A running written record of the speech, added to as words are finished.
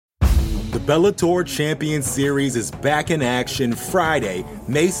Bellator Champion Series is back in action Friday,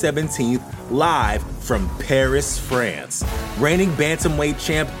 May 17th, live from Paris, France. Reigning bantamweight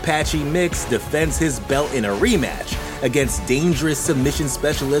champ Patchy Mix defends his belt in a rematch against dangerous submission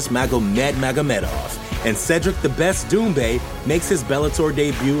specialist Magomed Magomedov. And Cedric the Best Doumbé makes his Bellator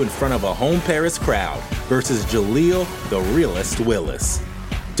debut in front of a home Paris crowd versus Jaleel the Realist Willis.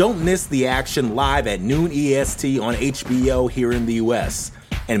 Don't miss the action live at noon EST on HBO here in the US.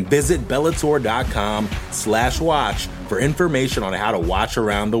 And visit Bellator.com/watch for information on how to watch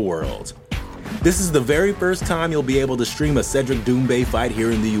around the world. This is the very first time you'll be able to stream a Cedric Doumbé fight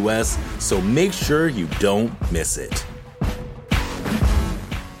here in the US, so make sure you don't miss it.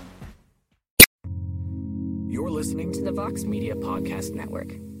 You're listening to the Vox Media Podcast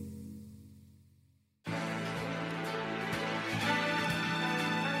Network.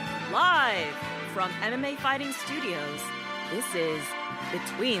 Live from MMA Fighting Studios, this is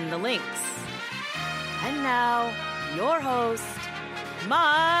Between the Links. And now, your host,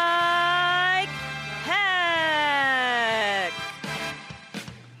 Mike Heck.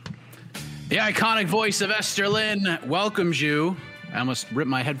 The iconic voice of Esther Lynn welcomes you. I almost ripped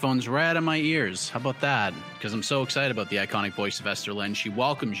my headphones right out of my ears. How about that? Because I'm so excited about the iconic voice of Esther Lynn. She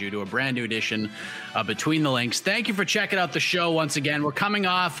welcomes you to a brand new edition of Between the Links. Thank you for checking out the show once again. We're coming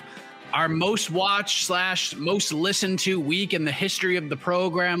off our most watched / most listened to week in the history of the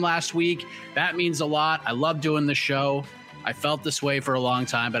program last week. That means a lot. I love doing the show. I felt this way for a long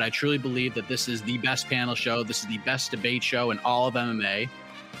time, but I truly believe that this is the best panel show. This is the best debate show in all of MMA.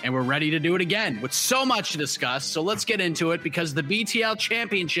 And we're ready to do it again with so much to discuss. So let's get into it because the BTL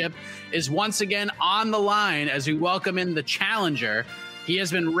Championship is once again on the line as we welcome in the challenger. He has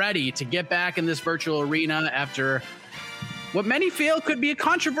been ready to get back in this virtual arena after what many feel could be a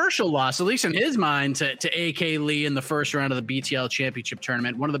controversial loss, at least in his mind, to A.K. Lee in the first round of the BTL Championship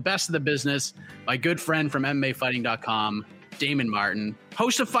Tournament. One of the best of the business, my good friend from MMAfighting.com, Damon Martin,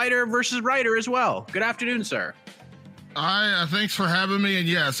 host of Fighter versus Writer as well. Good afternoon, sir. Hi, thanks for having me. And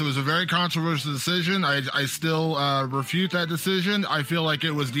yes, it was a very controversial decision. I still refute that decision. I feel like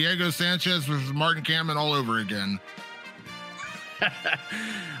it was Diego Sanchez versus Martin Kampmann all over again.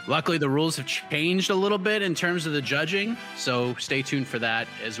 Luckily, the rules have changed a little bit in terms of the judging, so stay tuned for that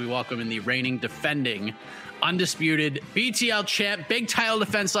as we welcome in the reigning, defending, undisputed BTL champ. Big title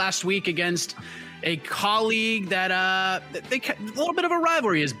defense last week against a colleague that a little bit of a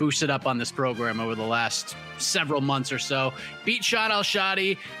rivalry has boosted up on this program over the last several months or so. Beat Shad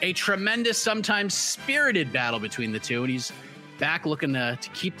Al-Shadi, a tremendous, sometimes spirited battle between the two, and he's back looking to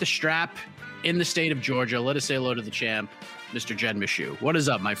keep the strap in the state of Georgia. Let us say hello to the champ, Mr. Jed Meshew. What is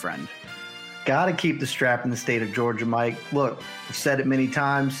up, my friend? Got to keep the strap in the state of Georgia, Mike. Look, I've said it many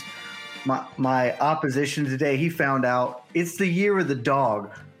times. My opposition today, he found out it's the year of the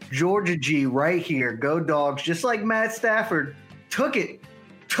dog. Georgia G right here. Go Dogs. Just like Matt Stafford took it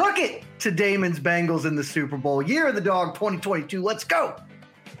to Damon's Bengals in the Super Bowl. Year of the dog 2022. Let's go.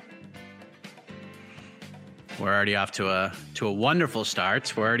 We're already off to a wonderful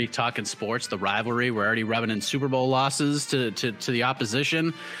start. We're already talking sports, the rivalry. We're already rubbing in Super Bowl losses to the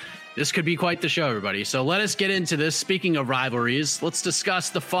opposition. This could be quite the show, everybody. So let us get into this. Speaking of rivalries, let's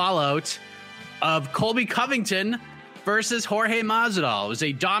discuss the fallout of Colby Covington versus Jorge Masvidal. It was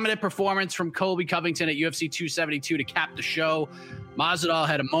a dominant performance from Colby Covington at UFC 272 to cap the show. Masvidal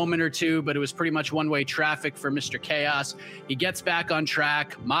had a moment or two, but it was pretty much one-way traffic for Mr. Chaos. He gets back on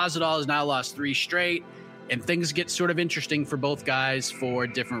track. Masvidal has now lost 3 straight. And things get sort of interesting for both guys for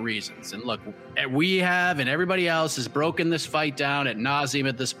different reasons. And look, we have and everybody else has broken this fight down ad nauseum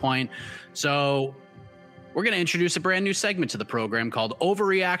at this point. So we're going to introduce a brand new segment to the program called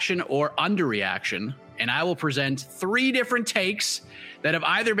Overreaction or Underreaction. And I will present 3 different takes that have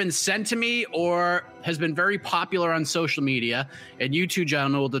either been sent to me or has been very popular on social media. And you two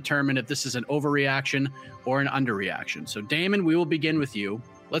gentlemen will determine if this is an overreaction or an underreaction. So Damon, we will begin with you.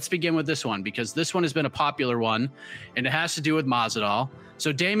 Let's begin with this one because this one has been a popular one and it has to do with Masvidal.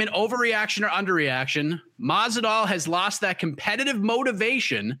 So Damon, overreaction or underreaction? Masvidal has lost that competitive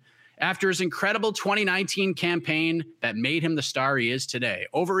motivation after his incredible 2019 campaign that made him the star he is today.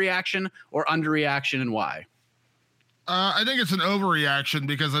 Overreaction or underreaction, and why? I think it's an overreaction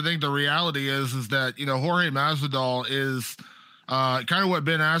because I think the reality is that, Jorge Masvidal is kind of what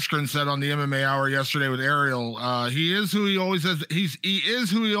Ben Askren said on the MMA Hour yesterday with Ariel. He is who he always has. He is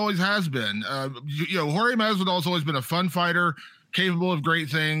who he always has been. Jorge Masvidal has always been a fun fighter, capable of great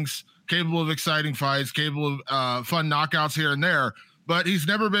things, capable of exciting fights, capable of fun knockouts here and there. But he's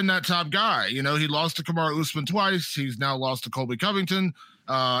never been that top guy. He lost to Kamaru Usman twice. He's now lost to Colby Covington.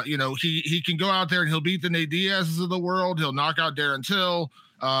 He can go out there and he'll beat the Nate Diaz's of the world. He'll knock out Darren Till.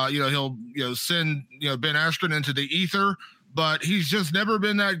 He'll send Ben Askren into the ether, but he's just never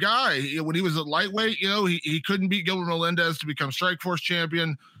been that guy. When he was at lightweight, he couldn't beat Gilbert Melendez to become Strikeforce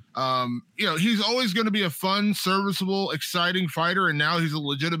champion. He's always going to be a fun, serviceable, exciting fighter, and now he's a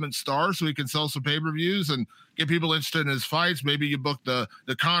legitimate star, so he can sell some pay-per-views and get people interested in his fights. Maybe you book the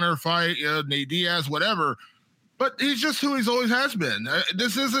Conor fight, Nate Diaz, whatever. But he's just who he's always has been.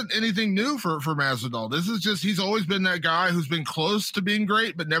 This isn't anything new for Masvidal. This is just he's always been that guy who's been close to being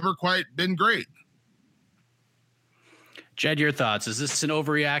great, but never quite been great. Jed, your thoughts? Is this an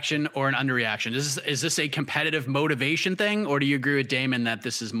overreaction or an underreaction? Is this a competitive motivation thing, or do you agree with Damon that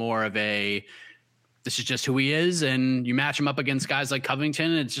this is more of this is just who he is, and you match him up against guys like Covington,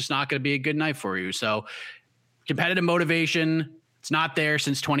 and it's just not going to be a good night for you? So competitive motivation, it's not there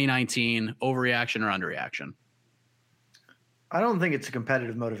since 2019. Overreaction or underreaction? I don't think it's a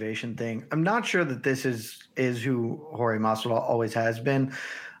competitive motivation thing. I'm not sure that this is who Jorge Masvidal always has been.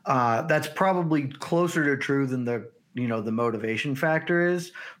 That's probably closer to true than the motivation factor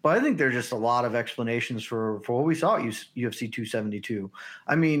is. But I think there's just a lot of explanations for what we saw at UFC 272.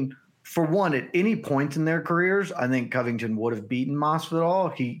 I mean, for one, at any point in their careers, I think Covington would have beaten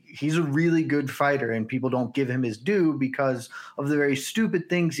Masvidal. He's a really good fighter, and people don't give him his due because of the very stupid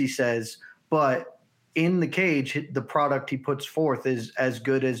things he says. But in the cage, the product he puts forth is as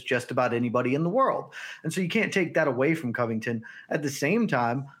good as just about anybody in the world. And so you can't take that away from Covington. At the same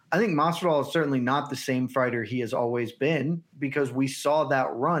time, I think Masvidal is certainly not the same fighter he has always been, because we saw that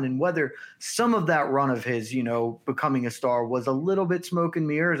run. And whether some of that run of his, becoming a star was a little bit smoke and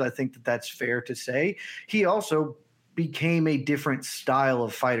mirrors, I think that that's fair to say. He also became a different style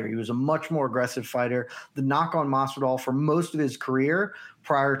of fighter. He was a much more aggressive fighter. The knock on Masvidal for most of his career,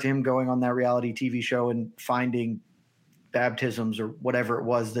 prior to him going on that reality TV show and finding baptisms or whatever it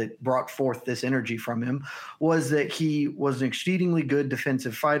was that brought forth this energy from him, was that he was an exceedingly good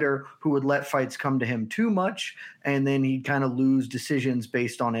defensive fighter who would let fights come to him too much, and then he'd kind of lose decisions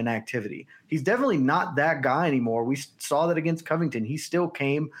based on inactivity. He's definitely not that guy anymore. We saw that against Covington. He still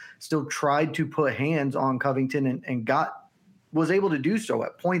tried to put hands on Covington and was able to do so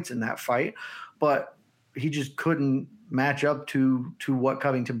at points in that fight, but he just couldn't match up to what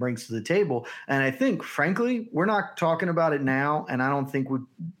Covington brings to the table. And I think, frankly, we're not talking about it now, and I don't think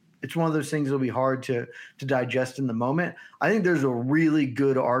it's one of those things that'll be hard to digest in the moment. I think there's a really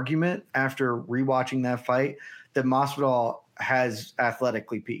good argument after rewatching that fight that Masvidal has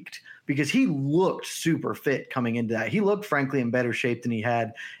athletically peaked, because he looked super fit coming into that. He looked, frankly, in better shape than he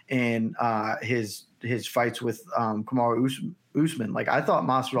had in his fights with Kamaru Usman. Like, I thought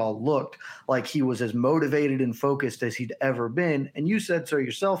Masvidal looked like he was as motivated and focused as he'd ever been. And you said so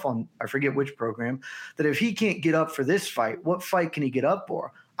yourself on, I forget which program, that if he can't get up for this fight, what fight can he get up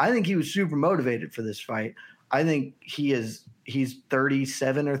for? I think he was super motivated for this fight. I think he's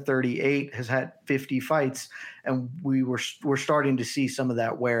 37 or 38, has had 50 fights, and we're starting to see some of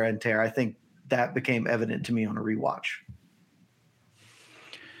that wear and tear. I think that became evident to me on a rewatch.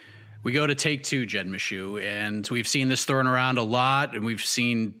 We go to take two, Jed Meshew, and we've seen this thrown around a lot, and we've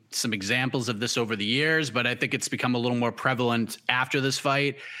seen some examples of this over the years, but I think it's become a little more prevalent after this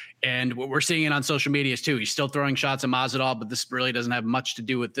fight. And we're seeing it on social media too. He's still throwing shots at Masvidal, but this really doesn't have much to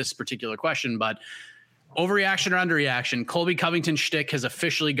do with this particular question. But overreaction or underreaction, Colby Covington's shtick has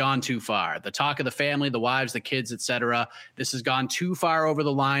officially gone too far. The talk of the family, the wives, the kids, etc. This has gone too far over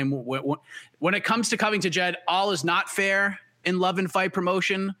the line. When it comes to Covington, Jed, all is not fair in love and fight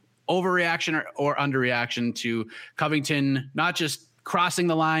promotion. Overreaction or underreaction to Covington not just crossing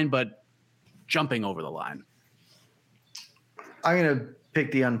the line, but jumping over the line? I'm going to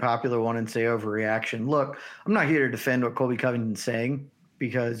pick the unpopular one and say overreaction. Look, I'm not here to defend what Colby Covington's saying,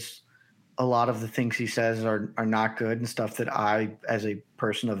 because a lot of the things he says are not good and stuff that I, as a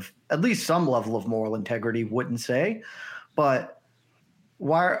person of at least some level of moral integrity, wouldn't say. But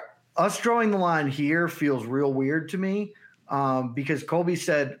why us drawing the line here feels real weird to me. Because Colby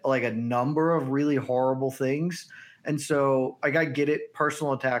said like a number of really horrible things. And so I get it.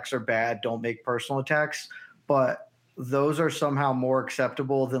 Personal attacks are bad. Don't make personal attacks. But those are somehow more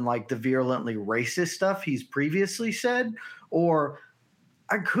acceptable than like the virulently racist stuff he's previously said. Or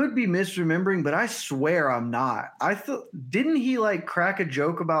I could be misremembering, but I swear I'm not. Didn't he like crack a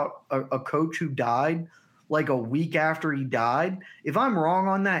joke about a coach who died like a week after he died? If I'm wrong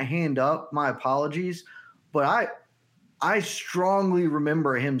on that, hand up, my apologies. But I strongly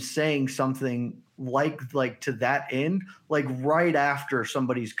remember him saying something like to that end, like right after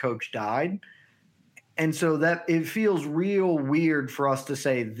somebody's coach died. And so that it feels real weird for us to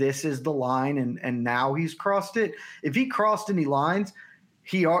say this is the line and now he's crossed it. If he crossed any lines,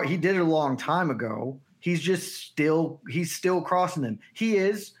 he did it a long time ago. He's still crossing them. He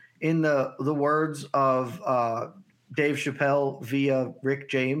is, in the words of Dave Chappelle via Rick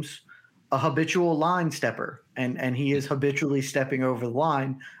James, a habitual line stepper, and he is habitually stepping over the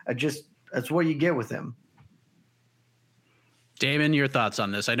line. That's what you get with him. Damon, your thoughts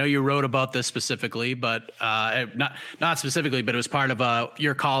on this? I know you wrote about this specifically, but not specifically, but it was part of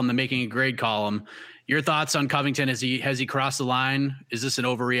your column, the Making a Grade column. Your thoughts on Covington? Has he crossed the line? Is this an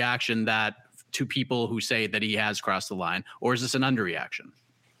overreaction to people who say that he has crossed the line, or is this an underreaction?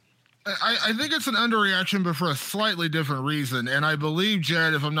 I think it's an underreaction, but for a slightly different reason. And I believe,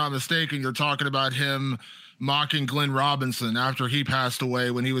 Jed, if I'm not mistaken, you're talking about him mocking Glenn Robinson after he passed away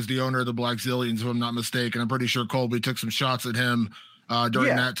when he was the owner of the Blackzilians, if I'm not mistaken. I'm pretty sure Colby took some shots at him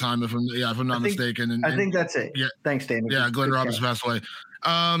during that time, if I'm not mistaken. And I think that's it. Yeah. Thanks, Damon. Yeah, Glenn Robinson passed away.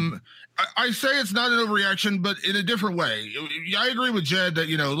 I say it's not an overreaction, but in a different way. I agree with Jed that,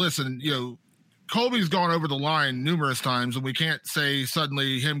 listen, Colby's gone over the line numerous times, and we can't say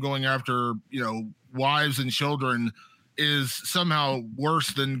suddenly him going after, wives and children is somehow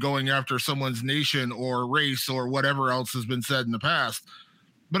worse than going after someone's nation or race or whatever else has been said in the past.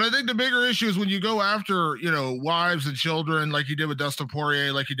 But I think the bigger issue is when you go after, wives and children, like you did with Dustin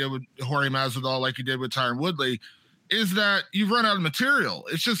Poirier, like you did with Jorge Masvidal, like you did with Tyron Woodley, is that you've run out of material.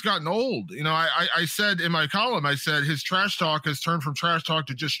 It's just gotten old. I said in my column, his trash talk has turned from trash talk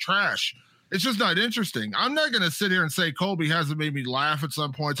to just trash. It's just not interesting. I'm not going to sit here and say Colby hasn't made me laugh at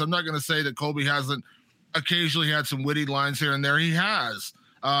some points. I'm not going to say that Colby hasn't occasionally had some witty lines here and there. He has.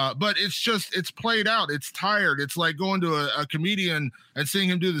 But it's played out. It's tired. It's like going to a comedian and seeing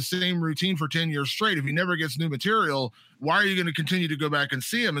him do the same routine for 10 years straight. If he never gets new material, why are you going to continue to go back and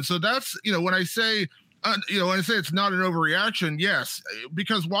see him? And so that's, when I say it's not an overreaction, yes,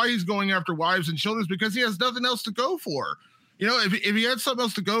 because why he's going after wives and children is because he has nothing else to go for. If he had something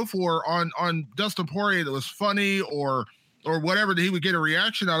else to go for on Dustin Poirier that was funny or whatever that he would get a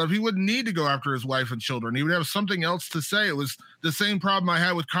reaction out of, he wouldn't need to go after his wife and children. He would have something else to say. It was the same problem I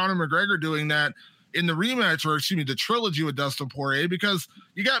had with Conor McGregor doing that in the rematch, or the trilogy with Dustin Poirier, because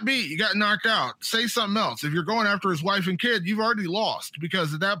you got beat, you got knocked out. Say something else. If you're going after his wife and kid, you've already lost,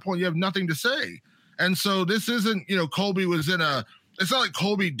 because at that point you have nothing to say. And so this isn't, Colby was it's not like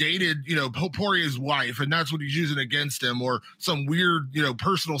Colby dated, Poirier's wife, and that's what he's using against him, or some weird,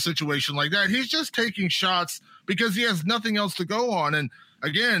 personal situation like that. He's just taking shots because he has nothing else to go on. And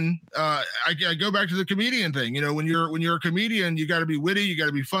again, I go back to the comedian thing. When you're a comedian, you got to be witty, you got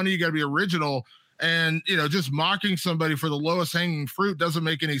to be funny, you got to be original. And, just mocking somebody for the lowest hanging fruit doesn't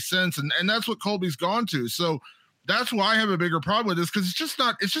make any sense. And that's what Colby's gone to. So that's why I have a bigger problem with this, because it's just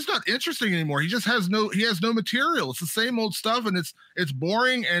not interesting anymore. He has no material. It's the same old stuff, and it's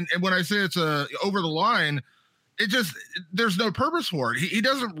boring. And when I say it's over the line, there's no purpose for it. He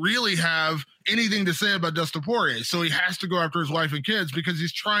doesn't really have anything to say about Dustin Poirier, so he has to go after his wife and kids because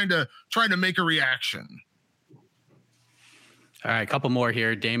he's trying to make a reaction. All right, a couple more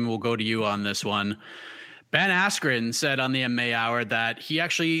here. Damon, we'll go to you on this one. Ben Askren said on the MMA Hour that he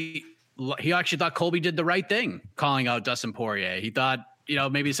actually thought Colby did the right thing calling out Dustin Poirier. He thought,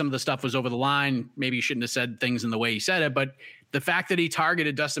 maybe some of the stuff was over the line. Maybe he shouldn't have said things in the way he said it, but the fact that he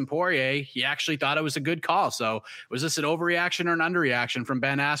targeted Dustin Poirier, he actually thought it was a good call. So was this an overreaction or an underreaction from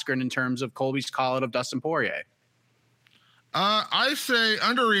Ben Askren in terms of Colby's call out of Dustin Poirier? I say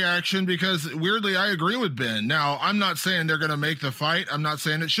underreaction because, weirdly, I agree with Ben. Now, I'm not saying they're going to make the fight. I'm not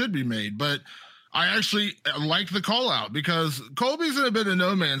saying it should be made, but I actually like the call out because Colby's in a bit of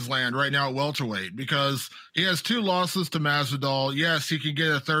no man's land right now at welterweight because he has 2 losses to Masvidal. Yes, he can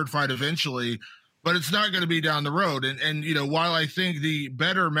get a third fight eventually, but it's not going to be down the road. And while I think the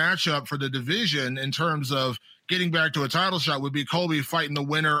better matchup for the division in terms of getting back to a title shot would be Colby fighting the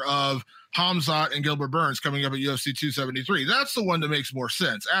winner of Khamzat and Gilbert Burns coming up at UFC 273. That's the one that makes more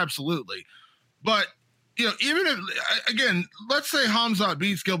sense. Absolutely. But even if, again, let's say Khamzat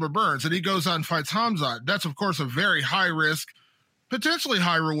beats Gilbert Burns and he goes out and fights Khamzat, that's, of course, a very high risk, potentially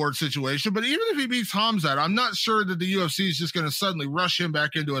high reward situation. But even if he beats Khamzat, I'm not sure that the UFC is just going to suddenly rush him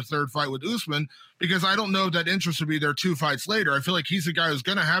back into a third fight with Usman, because I don't know if that interest would be there 2 fights later. I feel like he's a guy who's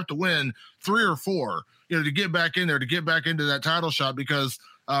going to have to win 3 or 4, to get back in there, to get back into that title shot, because,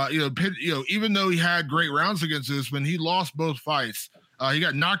 even though he had great rounds against Usman, he lost both fights. He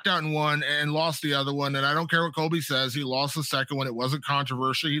got knocked out in one and lost the other one. And I don't care what Colby says. He lost the second one. It wasn't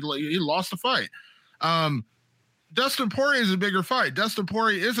controversial. He lost the fight. Dustin Poirier is a bigger fight. Dustin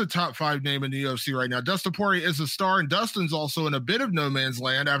Poirier is a top 5 name in the UFC right now. Dustin Poirier is a star, and Dustin's also in a bit of no man's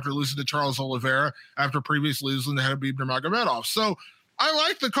land after losing to Charles Oliveira, after previously losing to Khabib Nurmagomedov. So I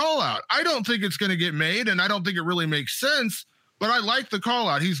like the call out. I don't think it's going to get made, and I don't think it really makes sense. But I like the call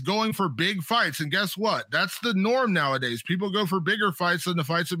out. He's going for big fights. And guess what? That's the norm nowadays. People go for bigger fights than the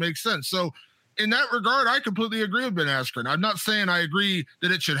fights that make sense. So in that regard, I completely agree with Ben Askren. I'm not saying I agree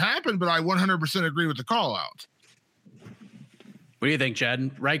that it should happen, but I 100% agree with the call out. What do you think,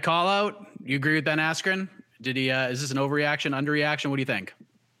 Jed? Right call out? You agree with Ben Askren? Did he, is this an overreaction, underreaction? What do you think?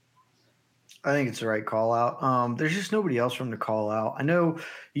 I think it's the right call out. There's just nobody else from the call out. I know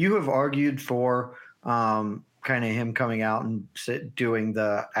you have argued for kind of him coming out and doing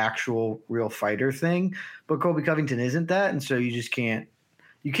the actual real fighter thing, but Colby Covington isn't that, and so you can't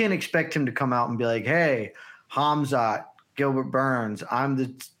expect him to come out and be like, "Hey, Khamzat, Gilbert Burns, I'm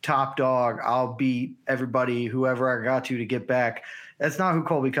the top dog. I'll beat everybody, whoever I got to get back." That's not who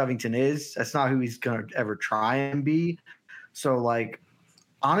Colby Covington is. That's not who he's gonna ever try and be. So, like,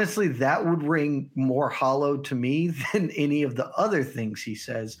 honestly, that would ring more hollow to me than any of the other things he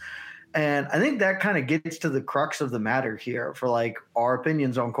says. And I think that kind of gets to the crux of the matter here for like our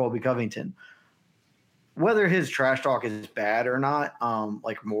opinions on Colby Covington. Whether his trash talk is bad or not,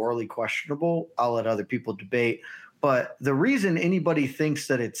 like morally questionable, I'll let other people debate. But the reason anybody thinks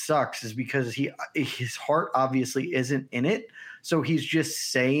that it sucks is because his heart obviously isn't in it. So he's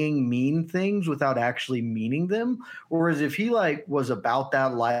just saying mean things without actually meaning them. Whereas if he like was about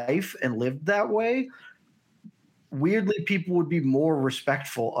that life and lived that way, weirdly, people would be more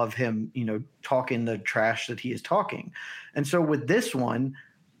respectful of him, talking the trash that he is talking. And so with this one,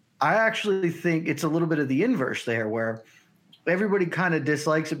 I actually think it's a little bit of the inverse there, where everybody kind of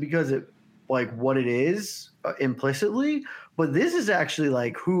dislikes it because it, like, what it is implicitly. But this is actually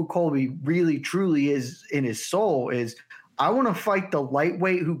like who Colby really truly is in his soul is, I want to fight the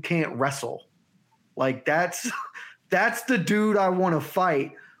lightweight who can't wrestle. Like that's the dude I want to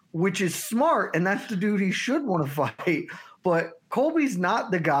fight, which is smart, and that's the dude he should want to fight. But Colby's not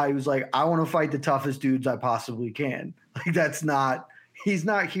the guy who's like, I want to fight the toughest dudes I possibly can. Like he's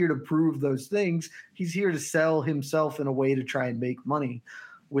not here to prove those things. He's here to sell himself in a way to try and make money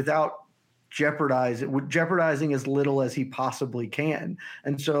without jeopardizing as little as he possibly can.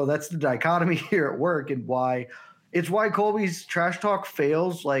 And so that's the dichotomy here at work, and why Colby's trash talk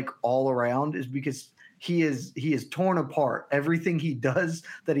fails like all around is because he is torn apart. Everything he does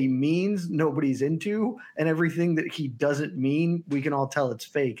that he means, nobody's into, and everything that he doesn't mean, we can all tell it's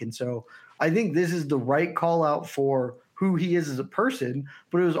fake. And so I think this is the right call out for who he is as a person,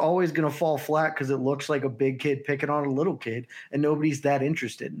 but it was always going to fall flat because it looks like a big kid picking on a little kid, and nobody's that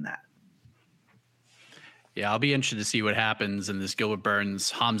interested in that. Yeah, I'll be interested to see what happens in this Gilbert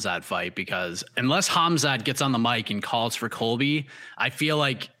Burns-Khamzat fight, because unless Khamzat gets on the mic and calls for Colby, I feel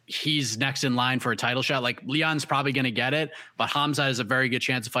like he's next in line for a title shot. Like, Leon's probably going to get it, but Khamzat has a very good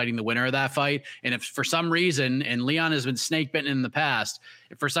chance of fighting the winner of that fight. And if for some reason, and Leon has been snake bitten in the past,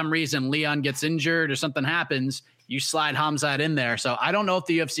 if for some reason Leon gets injured or something happens, you slide Khamzat in there. So I don't know if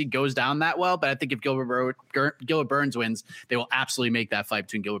the UFC goes down that well, but I think if Gilbert Burns wins, they will absolutely make that fight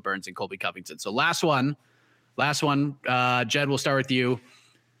between Gilbert Burns and Colby Covington. So last one, Jed, we'll start with you.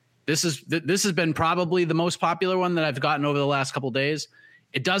 This has been probably the most popular one that I've gotten over the last couple of days.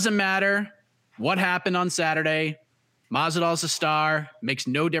 It doesn't matter what happened on Saturday. Masvidal's a star, makes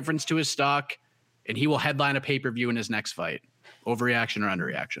no difference to his stock, and he will headline a pay-per-view in his next fight. Overreaction or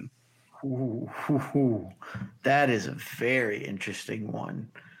underreaction? Ooh, that is a very interesting one.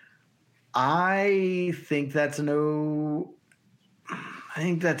 I think that's an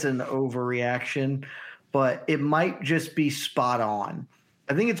overreaction, but it might just be spot on.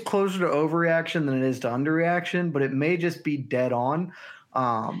 I think it's closer to overreaction than it is to underreaction, but it may just be dead on.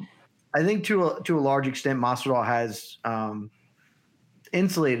 I think to a large extent, Masvidal has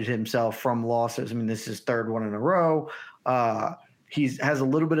insulated himself from losses. I mean, this is his third one in a row. He has a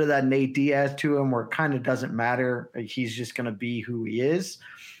little bit of that Nate Diaz to him where it kind of doesn't matter. He's just going to be who he is.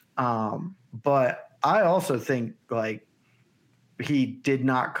 But I also think, like, he did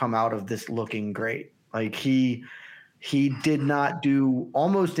not come out of this looking great. Like, he did not do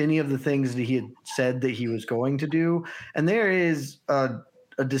almost any of the things that he had said that he was going to do. And there is a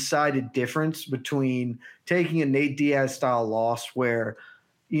decided difference between taking a Nate Diaz style loss where,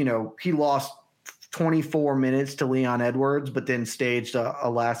 he lost 24 minutes to Leon Edwards, but then staged a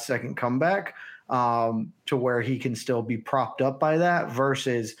last second comeback to where he can still be propped up by that,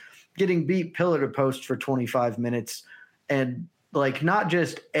 versus getting beat pillar to post for 25 minutes and, like, not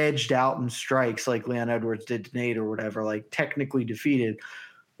just edged out in strikes like Leon Edwards did to Nate or whatever, like technically defeated.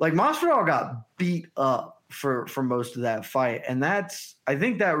 Like, Masvidal got beat up for most of that fight. And I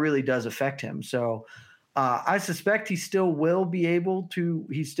think that really does affect him. So I suspect he still will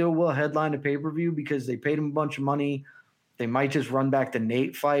headline a pay-per-view because they paid him a bunch of money. They might just run back the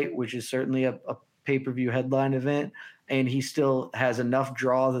Nate fight, which is certainly a pay-per-view headline event. and he still has enough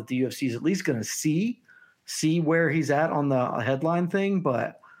draw that the UFC is at least going to see where he's at on the headline thing.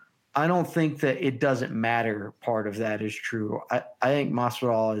 But I don't think that it doesn't matter. Part of that is true. I think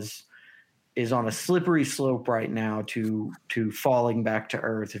Masvidal is on a slippery slope right now to falling back to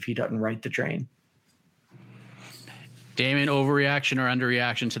earth if he doesn't right the train. Damon, overreaction or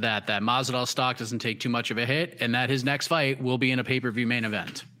underreaction to that Masvidal stock doesn't take too much of a hit and that his next fight will be in a pay-per-view main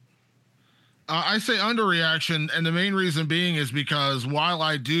event? I say underreaction, and the main reason being is because while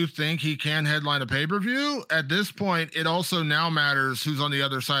I do think he can headline a pay-per-view, at this point, it also now matters who's on the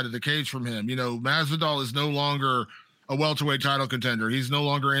other side of the cage from him. You know, Masvidal is no longer a welterweight title contender. He's no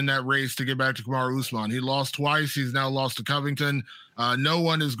longer in that race to get back to Kamaru Usman. He lost twice. He's now lost to Covington. No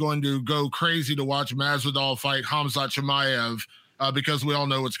one is going to go crazy to watch Masvidal fight Khamzat Chimaev because we all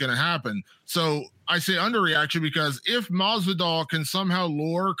know what's going to happen. So I say underreaction because if Masvidal can somehow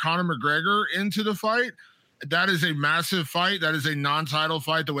lure Conor McGregor into the fight, that is a massive fight. That is a non-title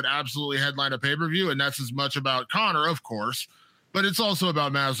fight that would absolutely headline a pay-per-view, and that's as much about Conor, of course, but it's also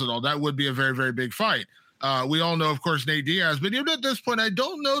about Masvidal. That would be a very, very big fight. We all know, of course, Nate Diaz, but even at this point, I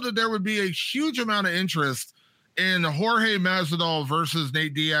don't know that there would be a huge amount of interest in Jorge Masvidal versus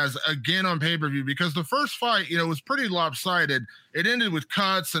Nate Diaz again on pay-per-view because the first fight, you know, was pretty lopsided. It ended with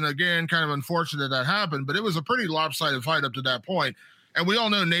cuts, and again, kind of unfortunate that happened, but it was a pretty lopsided fight up to that point. And we all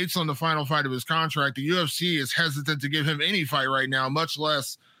know Nate's on the final fight of his contract. The UFC is hesitant to give him any fight right now, much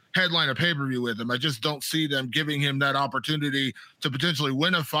less headline a pay-per-view with him. I just don't see them giving him that opportunity to potentially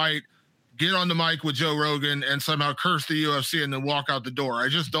win a fight, get on the mic with Joe Rogan, and somehow curse the UFC and then walk out the door. I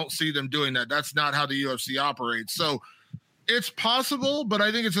just don't see them doing that. That's not how the UFC operates. So it's possible, but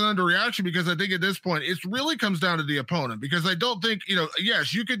I think it's an underreaction because I think at this point, it really comes down to the opponent because I don't think, you know,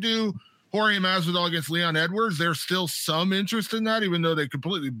 yes, you could do Jorge Masvidal against Leon Edwards. There's still some interest in that, even though they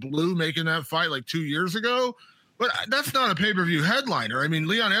completely blew making that fight like 2 years ago. But that's not a pay-per-view headliner. I mean,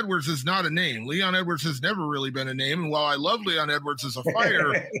 Leon Edwards is not a name. Leon Edwards has never really been a name. And while I love Leon Edwards as a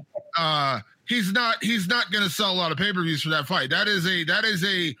fighter, he's not going to sell a lot of pay-per-views for that fight. That is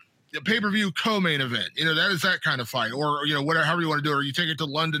a pay-per-view co-main event. You know, that is that kind of fight, or you know, whatever, however you want to do it. Or you take it to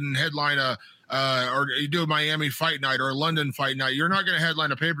London and headline or you do a Miami fight night or a London fight night. You're not going to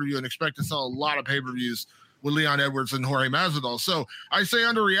headline a pay-per-view and expect to sell a lot of pay-per-views with Leon Edwards and Jorge Masvidal. So I say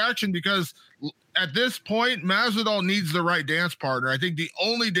underreaction because at this point, Masvidal needs the right dance partner. I think the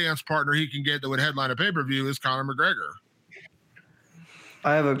only dance partner he can get that would headline a pay-per-view is Conor McGregor.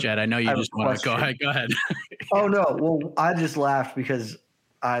 I have a Jed, I know you just want to go ahead. Oh no. Well, I just laughed because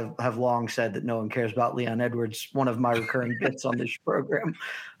I have long said that no one cares about Leon Edwards, one of my recurring bits on this program.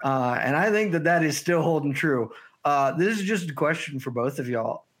 And I think that is still holding true. This is just a question for both of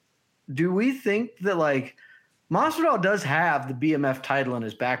y'all. Do we think that like Masvidal does have the BMF title in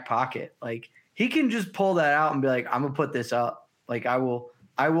his back pocket? Like he can just pull that out and be like, I'm gonna put this up. Like I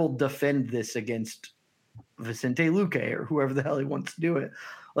will defend this against Vicente Luque or whoever the hell he wants to do it.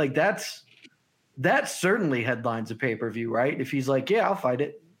 Like that certainly headlines a pay-per-view, right? If he's like, yeah, I'll fight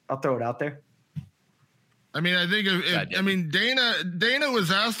it. I'll throw it out there. I mean, I think Dana was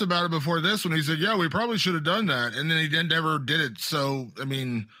asked about it before this when he said, yeah, we probably should have done that. And then he never did it. So, I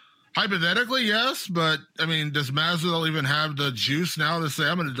mean, hypothetically, yes, but I mean, does Masvidal even have the juice now to say,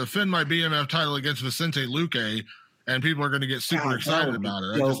 I'm going to defend my BMF title against Vicente Luque, and people are going to get super excited about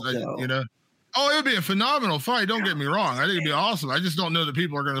it? You know? Oh, it would be a phenomenal fight. Don't get me wrong. I think it'd be awesome. I just don't know that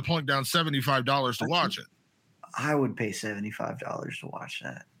people are going to plunk down $75 to watch it. I would pay $75 to watch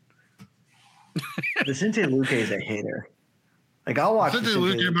that. Vicente Luque is a hitter. Like I'll watch Vicente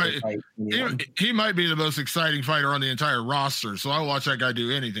Luque. He might be the most exciting fighter on the entire roster. So I'll watch that guy do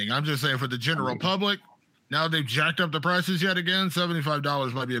anything. I'm just saying for the general public, now they've jacked up the prices yet again.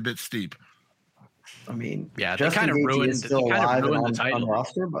 $75 might be a bit steep. I mean, yeah, they kind of ruined the title on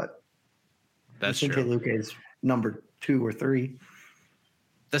roster, but. That's true. Luque is number 2 or 3.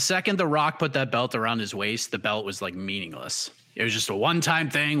 The second The Rock put that belt around his waist, the belt was like meaningless. It was just a one-time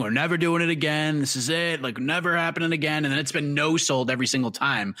thing. We're never doing it again. This is it. Like never happening again. And then it's been no-sold every single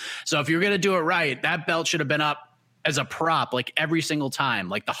time. So if you're going to do it right, that belt should have been up as a prop like every single time,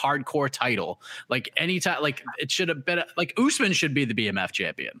 like the hardcore title. Like anytime, like it should have been like Usman should be the BMF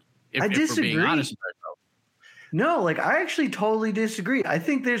champion. I disagree. If we're being honest with ourselves. No, like I actually totally disagree. I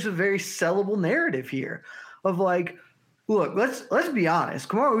think there's a very sellable narrative here of like, look, let's be honest.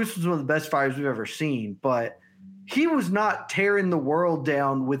 Kamaru Usman is one of the best fighters we've ever seen, but he was not tearing the world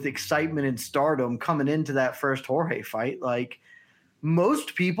down with excitement and stardom coming into that first Jorge fight. Like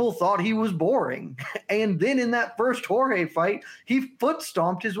most people thought he was boring. And then in that first Jorge fight, he foot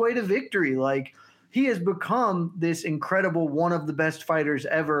stomped his way to victory. Like he has become this incredible, one of the best fighters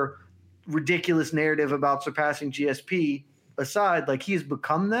ever ridiculous narrative about surpassing GSP aside, like he has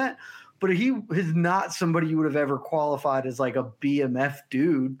become that, but he is not somebody you would have ever qualified as like a BMF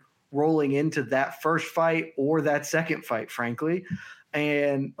dude rolling into that first fight or that second fight, frankly.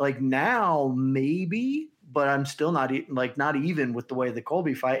 And like now maybe, but I'm still not even with the way the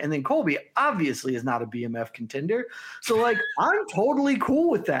Colby fight. And then Colby obviously is not a BMF contender. So like, I'm totally cool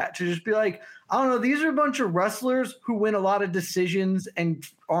with that, to just be like, I don't know, these are a bunch of wrestlers who win a lot of decisions and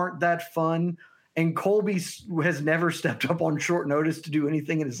aren't that fun. And Colby has never stepped up on short notice to do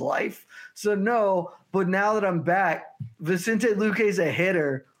anything in his life. So no, but now that I'm back, Vicente Luque's a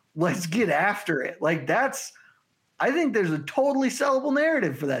hitter. Let's get after it. Like I think there's a totally sellable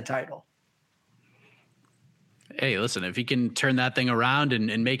narrative for that title. Hey, listen, if he can turn that thing around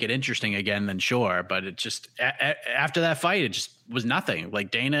and make it interesting again, then sure. But it just, after that fight, it just was nothing.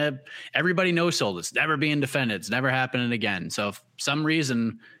 Like Dana, everybody knows sold. It's never being defended. It's never happening again. So if some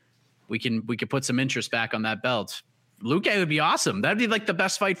reason we could put some interest back on that belt, Luque would be awesome. That'd be like the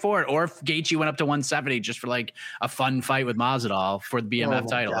best fight for it. Or if Gaethje went up to 170 just for like a fun fight with Masvidal for the BMF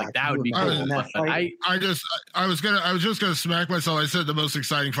title, God, like that would be cool. I was just gonna smack myself. I said the most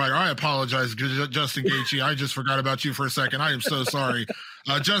exciting fighter. I apologize, Justin Gaethje. I just forgot about you for a second. I am so sorry.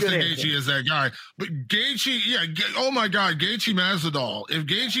 Justin Gaethje is that guy. But Gaethje, oh my God, Gaethje Masvidal. If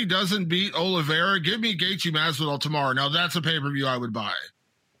Gaethje doesn't beat Oliveira, give me Gaethje Masvidal tomorrow. Now that's a pay-per-view I would buy.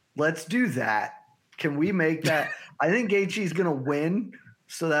 Let's do that. Can we make that? I think Gaethje's going to win,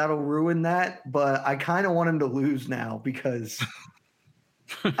 so that'll ruin that. But I kind of want him to lose now because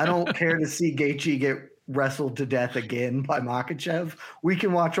I don't care to see Gaethje get wrestled to death again by Makhachev. We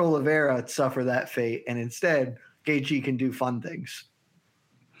can watch Oliveira suffer that fate, and instead Gaethje can do fun things.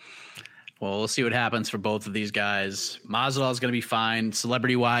 Well, we'll see what happens for both of these guys. Masvidal is going to be fine,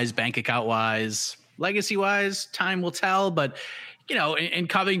 celebrity-wise, bank account-wise, legacy-wise. Time will tell, but you know, in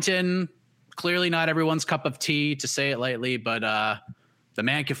Covington, clearly not everyone's cup of tea, to say it lightly, but the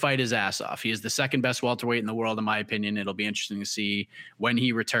man can fight his ass off. He is the second best welterweight in the world, in my opinion. It'll be interesting to see when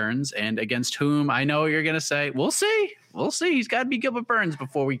he returns and against whom. I know you're going to say, we'll see. We'll see. He's got to be Gilbert Burns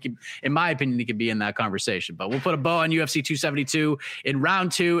before we can, in my opinion, he could be in that conversation. But we'll put a bow on UFC 272 in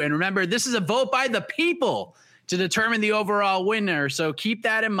round 2. And remember, this is a vote by the people to determine the overall winner. So keep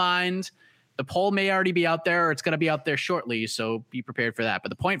that in mind. The poll may already be out there, or it's going to be out there shortly, so be prepared for that. But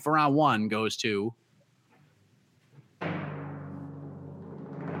the point for round 1 goes to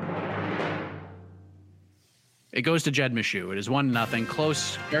Jed Meshew. It is 1-0.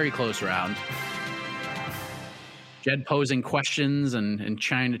 Close, very close round. Jed posing questions and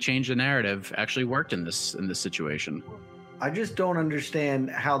trying to change the narrative actually worked in this situation. I just don't understand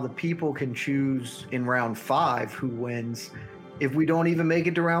how the people can choose in round 5 who wins if we don't even make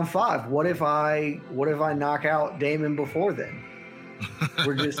it to round 5. What if I knock out Damon before then?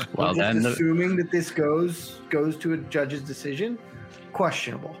 We're just, assuming that this goes to a judge's decision.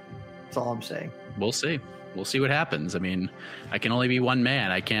 Questionable. That's all I'm saying. We'll see. We'll see what happens. I mean, I can only be one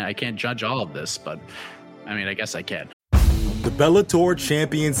man. I can't judge all of this, but I mean, I guess I can. The Bellator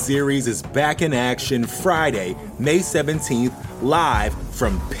Champions Series is back in action Friday, May 17th, live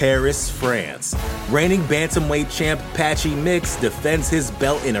from Paris, France. Reigning bantamweight champ Patchy Mix defends his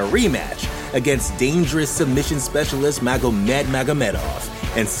belt in a rematch against dangerous submission specialist Magomed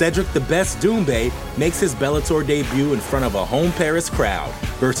Magomedov. And Cedric the Best Doumbé makes his Bellator debut in front of a home Paris crowd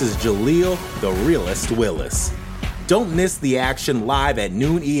versus Jaleel the Realist Willis. Don't miss the action live at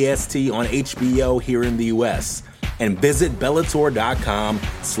noon EST on HBO here in the US. And visit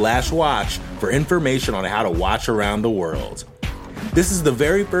Bellator.com/watch for information on how to watch around the world. This is the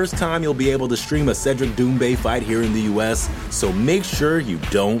very first time you'll be able to stream a Cedric Doumbé fight here in the US, so make sure you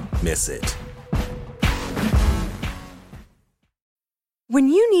don't miss it. When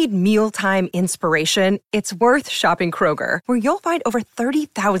you need mealtime inspiration, it's worth shopping Kroger, where you'll find over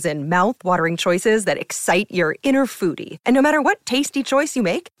 30,000 mouth-watering choices that excite your inner foodie. And no matter what tasty choice you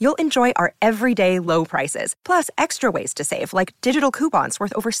make, you'll enjoy our everyday low prices, plus extra ways to save, like digital coupons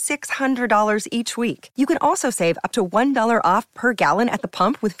worth over $600 each week. You can also save up to $1 off per gallon at the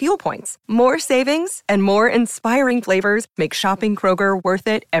pump with fuel points. More savings and more inspiring flavors make shopping Kroger worth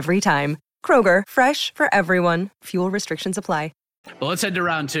it every time. Kroger, fresh for everyone. Fuel restrictions apply. Well, let's head to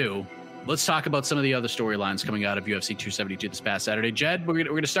round 2. Let's talk about some of the other storylines coming out of UFC 272 this past Saturday. Jed, we're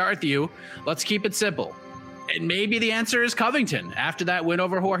going to start with you. Let's keep it simple. And maybe the answer is Covington after that win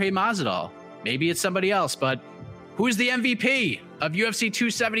over Jorge Masvidal. Maybe it's somebody else, but who's the MVP of UFC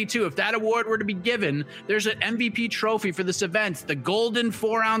 272? If that award were to be given, there's an MVP trophy for this event, the golden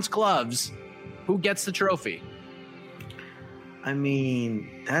 4-ounce gloves. Who gets the trophy? I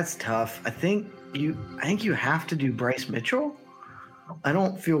mean, that's tough. I think you have to do Bryce Mitchell. I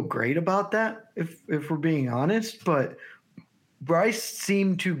don't feel great about that, if we're being honest, but Bryce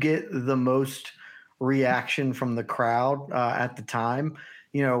seemed to get the most reaction from the crowd at the time.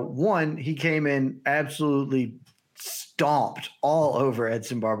 One, he came in absolutely stomped all over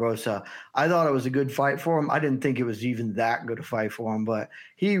Edson Barboza. I thought it was a good fight for him. I didn't think it was even that good a fight for him, but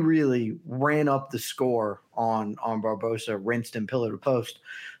he really ran up the score on Barboza, rinsed him pillar to post.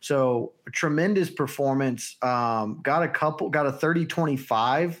 So tremendous performance. Got a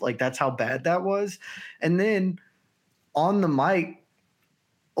 30-25. Like, that's how bad that was. And then on the mic,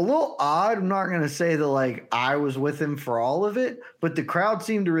 a little odd. I'm not going to say that like I was with him for all of it, but the crowd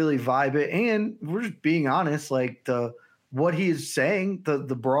seemed to really vibe it. And we're just being honest, like what he is saying,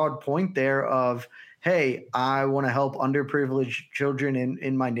 the broad point there of, hey, I want to help underprivileged children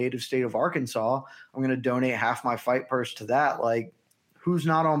in my native state of Arkansas. I'm going to donate half my fight purse to that. Like, who's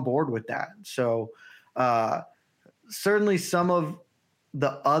not on board with that? So certainly some of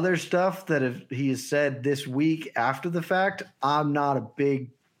the other stuff that he has said this week after the fact, I'm not a big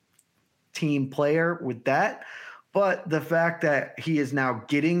team player with that. But the fact that he is now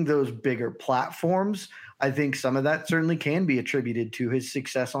getting those bigger platforms, I think some of that certainly can be attributed to his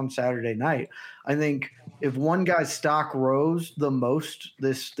success on Saturday night. I think if one guy's stock rose the most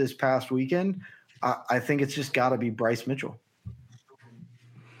this past weekend, I think it's just got to be Bryce Mitchell.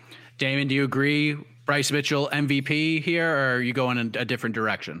 Damon, do you agree? Bryce Mitchell MVP here, or are you going in a different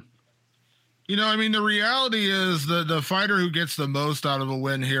direction? The reality is the fighter who gets the most out of a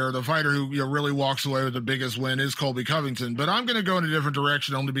win here, the fighter who really walks away with the biggest win is Colby Covington. But I'm going to go in a different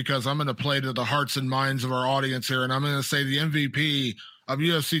direction only because I'm going to play to the hearts and minds of our audience here. And I'm going to say the MVP of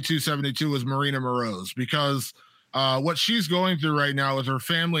UFC 272 was Marina Moroz, because what she's going through right now with her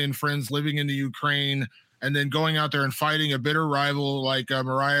family and friends living in the Ukraine and then going out there and fighting a bitter rival like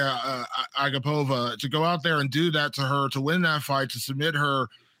Mariah Agapova, to go out there and do that to her, to win that fight, to submit her,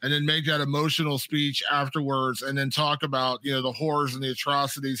 and then make that emotional speech afterwards, and then talk about, the horrors and the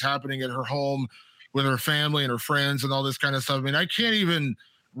atrocities happening at her home with her family and her friends and all this kind of stuff. I mean, I can't even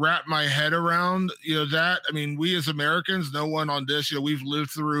wrap my head around, that. I mean, we as Americans, no one on this, we've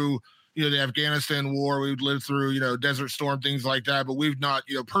lived through, the Afghanistan war, we've lived through, Desert Storm, things like that, but we've not,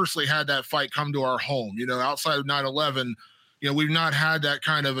 personally had that fight come to our home, outside of 9/11. We've not had that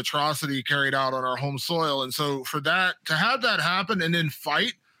kind of atrocity carried out on our home soil. And so for that, to have that happen and then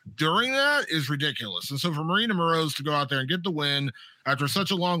fight during that is ridiculous. And so for Marina Moroz to go out there and get the win after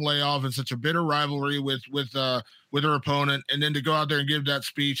such a long layoff and such a bitter rivalry with her opponent, and then to go out there and give that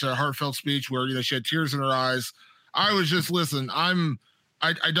speech, a heartfelt speech where, she had tears in her eyes. I was just, listen, I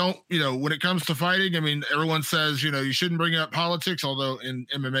don't, when it comes to fighting, I mean, everyone says, you shouldn't bring up politics, although in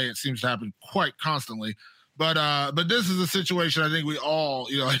MMA it seems to happen quite constantly. But this is a situation I think we all,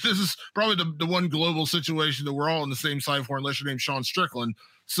 this is probably the one global situation that we're all in the same side for, unless your name's Sean Strickland.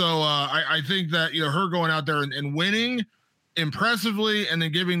 So I think that, her going out there and winning impressively and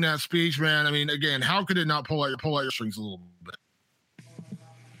then giving that speech, man, I mean, again, how could it not pull out your strings a little bit?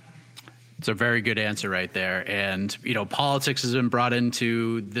 It's a very good answer right there. And, politics has been brought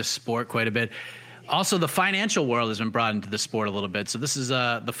into this sport quite a bit. Also, the financial world has been brought into the sport a little bit. So this is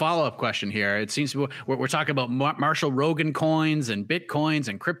the follow-up question here. It seems we're talking about Marshall Rogan coins and Bitcoins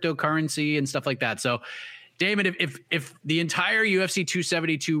and cryptocurrency and stuff like that. So, Damon, if the entire UFC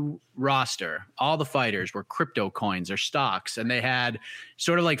 272 roster, all the fighters were crypto coins or stocks, and they had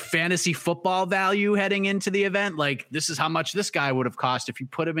sort of like fantasy football value heading into the event, like this is how much this guy would have cost if you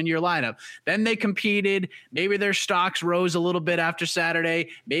put him in your lineup. Then they competed. Maybe their stocks rose a little bit after Saturday.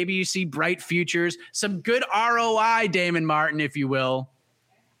 Maybe you see bright futures, some good ROI, Damon Martin, if you will.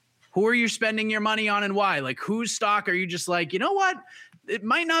 Who are you spending your money on and why? Like, whose stock are you just like, you know what? It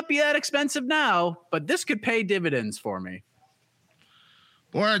might not be that expensive now, but this could pay dividends for me.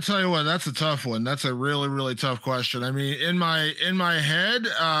 Boy, I tell you what, that's a tough one. That's a really, really tough question. I mean, in my head,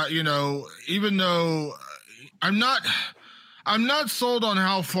 even though I'm not sold on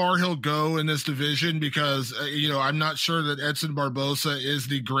how far he'll go in this division, because, I'm not sure that Edson Barboza is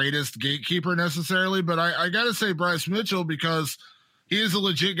the greatest gatekeeper necessarily, but I got to say Bryce Mitchell, because he is a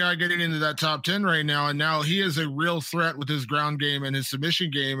legit guy getting into that top 10 right now. And now he is a real threat with his ground game and his submission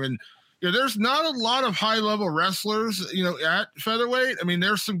game. And, there's not a lot of high level wrestlers, at featherweight. I mean,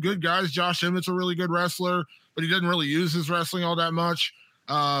 there's some good guys. Josh Emmett's a really good wrestler, but he doesn't really use his wrestling all that much.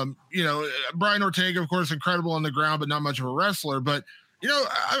 Brian Ortega, of course, incredible on the ground, but not much of a wrestler. But,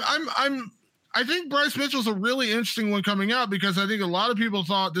 I think Bryce Mitchell's a really interesting one coming out, because I think a lot of people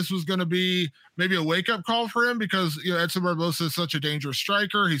thought this was going to be maybe a wake-up call for him, because, Edson Barboza is such a dangerous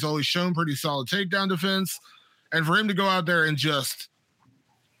striker. He's always shown pretty solid takedown defense. And for him to go out there and just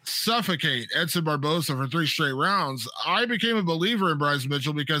suffocate Edson Barboza for 3 straight rounds, I became a believer in Bryce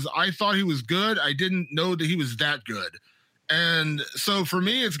Mitchell because I thought he was good. I didn't know that he was that good. And so for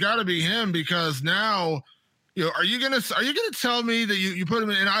me, it's got to be him because now, are you gonna tell me that you put him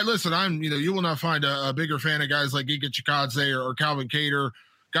in? And I'm you will not find a bigger fan of guys like Giga Chikadze or Calvin Kattar,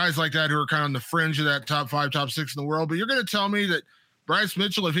 guys like that who are kind of on the fringe of that top 5, top 6 in the world. But you're going to tell me that Bryce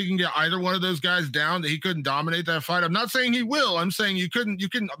Mitchell, if he can get either one of those guys down, that he couldn't dominate that fight. I'm not saying he will. I'm saying you can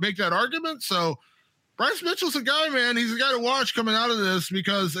make that argument. So Bryce Mitchell's a guy, man. He's a guy to watch coming out of this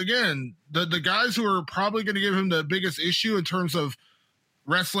because, again, the guys who are probably going to give him the biggest issue in terms of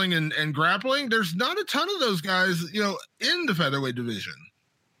wrestling and grappling, there's not a ton of those guys, in the featherweight division.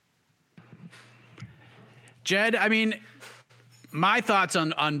 Jed, I mean, my thoughts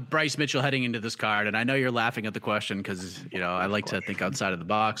on Bryce Mitchell heading into this card, and I know you're laughing at the question because, I like to think outside of the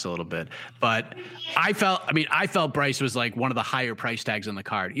box a little bit, but I felt Bryce was like one of the higher price tags on the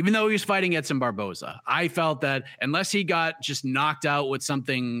card, even though he was fighting Edson Barboza. I felt that unless he got just knocked out with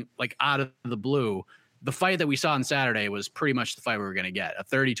something like out of the blue, the fight that we saw on Saturday was pretty much the fight we were going to get. A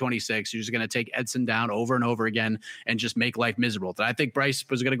 30-26, you're just going to take Edson down over and over again and just make life miserable. Did I think Bryce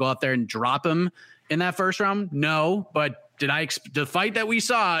was going to go out there and drop him in that first round? No, but the fight that we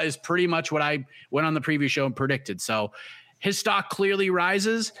saw is pretty much what I went on the preview show and predicted. So his stock clearly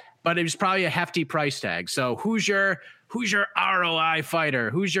rises, but it was probably a hefty price tag. So who's your ROI fighter?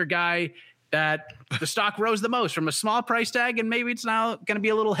 Who's your guy that the stock rose the most from a small price tag, and maybe it's now going to be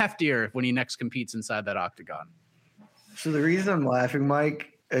a little heftier when he next competes inside that octagon? So the reason I'm laughing,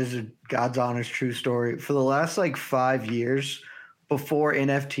 Mike, is a God's honest true story. For the last 5 years, before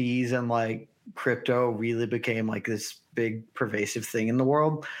NFTs and crypto really became this big pervasive thing in the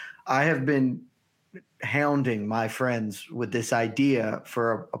world, I have been hounding my friends with this idea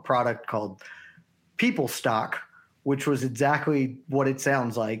for a product called People Stock, which was exactly what it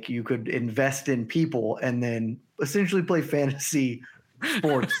sounds like. You could invest in people and then essentially play fantasy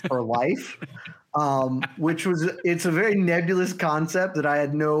sports for life, it's a very nebulous concept that I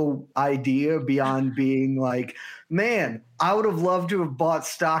had no idea beyond being man, I would have loved to have bought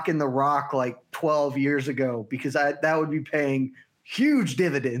stock in The Rock 12 years ago because that would be paying huge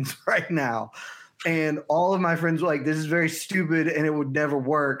dividends right now. And all of my friends were like, this is very stupid and it would never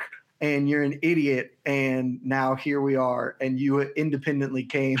work. And you're an idiot. And now here we are. And you independently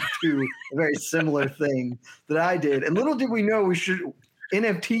came to a very similar thing that I did. And little did we know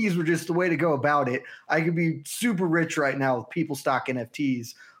NFTs were just the way to go about it. I could be super rich right now with People Stock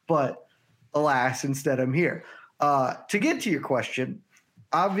NFTs, but alas, instead I'm here. To get to your question,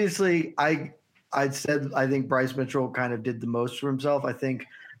 obviously I said I think Bryce Mitchell kind of did the most for himself. I think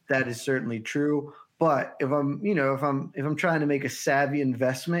that is certainly true. But if I'm trying to make a savvy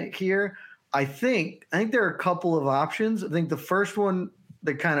investment here, I think there are a couple of options. I think the first one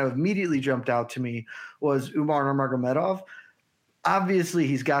that kind of immediately jumped out to me was Umar Nurmagomedov. Obviously,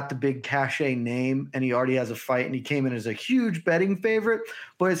 he's got the big cachet name, and he already has a fight, and he came in as a huge betting favorite.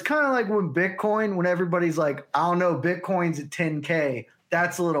 But it's kind of like when everybody's like, I don't know, Bitcoin's at 10K.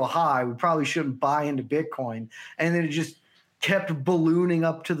 That's a little high. We probably shouldn't buy into Bitcoin. And then it just kept ballooning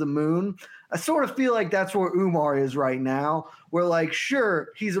up to the moon. I sort of feel like that's where Umar is right now. We're sure,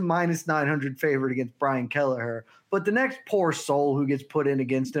 he's a minus 900 favorite against Brian Kelleher, but the next poor soul who gets put in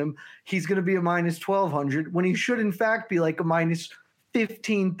against him, he's going to be a minus 1,200 when he should, in fact, be a minus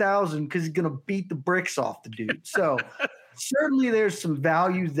 15,000 because he's going to beat the bricks off the dude. So certainly there's some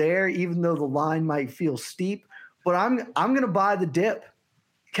value there, even though the line might feel steep. But I'm going to buy the dip.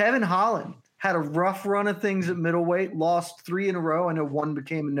 Kevin Holland had a rough run of things at middleweight, lost 3 in a row. I know one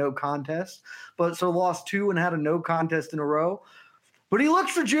became a no contest, but so lost 2 and had a no contest in a row. But he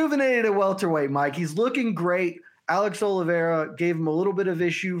looks rejuvenated at welterweight, Mike. He's looking great. Alex Oliveira gave him a little bit of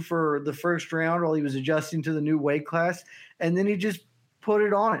issue for the first round while he was adjusting to the new weight class, and then he just put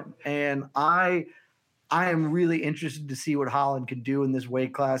it on him. And I am really interested to see what Holland can do in this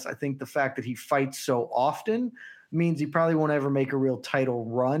weight class. I think the fact that he fights so often means he probably won't ever make a real title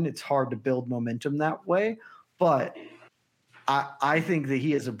run. It's hard to build momentum that way. But I think that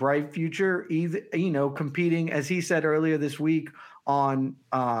he has a bright future, competing, as he said earlier this week on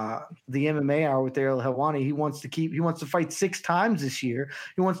the MMA Hour with Ariel Helwani. He wants to fight 6 times this year.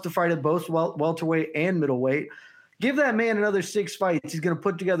 He wants to fight at both welterweight and middleweight. Give that man another 6 fights. He's going to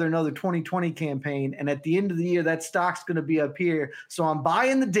put together another 2020 campaign. And at the end of the year, that stock's going to be up here. So I'm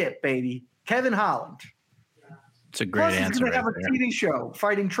buying the dip, baby. Kevin Holland. It's a great answer. He's going to have a TV show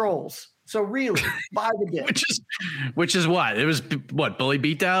fighting trolls. So really, buy the dip. Which is what? It was what? Bully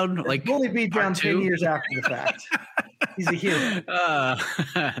Beatdown? Bully Beatdown 10 years after the fact. He's a hero.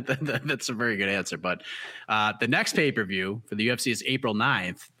 That's a very good answer. But the next pay-per-view for the UFC is April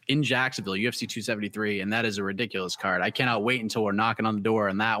 9th in Jacksonville, UFC 273, and that is a ridiculous card. I cannot wait until we're knocking on the door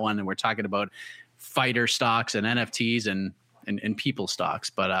on that one, and we're talking about fighter stocks and NFTs and people stocks.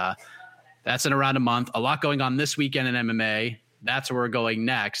 But that's in around a month. A lot going on this weekend in MMA. That's where we're going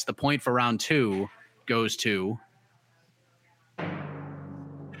next. The point for round 2 goes to...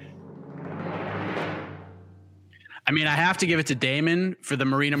 I mean, I have to give it to Damon for the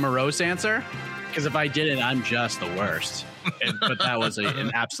Marina Moroz answer, because if I didn't, I'm just the worst. But that was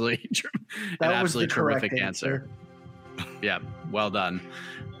an absolutely terrific answer. Yeah, well done.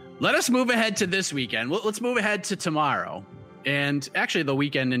 Let us move ahead to this weekend. Let's move ahead to tomorrow, and actually the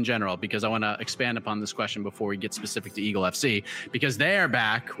weekend in general, because I want to expand upon this question before we get specific to Eagle FC, because they are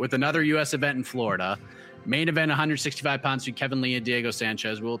back with another U.S. event in Florida. Main event, 165 pounds to Kevin Lee and Diego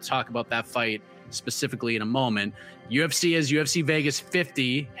Sanchez. We'll talk about that fight specifically in a moment. UFC is UFC Vegas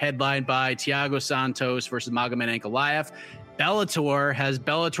 50, headlined by Thiago Santos versus Magomed Ankalaev. Bellator has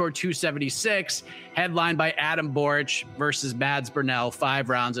Bellator 276, headlined by Adam Boric versus Mads Burnell, 5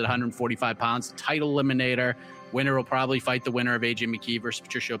 rounds at 145 pounds. Title eliminator. Winner will probably fight the winner of AJ McKee versus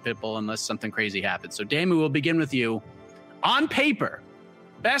Patricio Pitbull unless something crazy happens. So, Damon, we'll begin with you. On paper,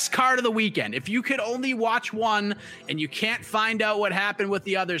 best card of the weekend. If you could only watch one and you can't find out what happened with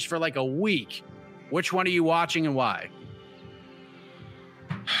the others for like a week, which one are you watching and why?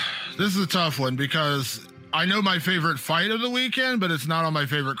 This is a tough one because I know my favorite fight of the weekend, but it's not on my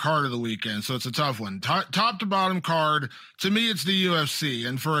favorite card of the weekend. So it's a tough one. Top to bottom card, to me, it's the UFC.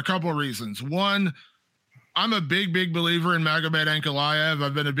 And for a couple of reasons. One, I'm a big believer in Magomed Ankalaev.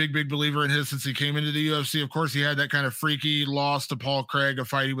 I've been a big believer in his since he came into the UFC. Of course, he had that kind of freaky loss to Paul Craig, a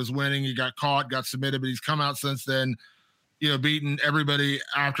fight he was winning. He got caught, got submitted, but he's come out since then, beating everybody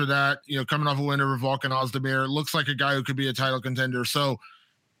after that, coming off a win over Volkan Ozdemir. Looks like a guy who could be a title contender. So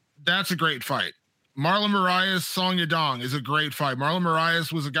that's a great fight. Marlon Moraes, Song Yadong is a great fight. Marlon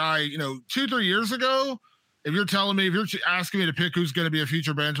Moraes was a guy, 2-3 years ago. If you're asking me to pick who's going to be a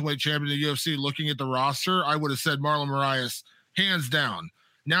future bantamweight champion in the UFC, looking at the roster, I would have said Marlon Moraes, hands down.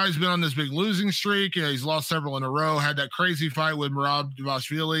 Now he's been on this big losing streak. He's lost several in a row, had that crazy fight with Merab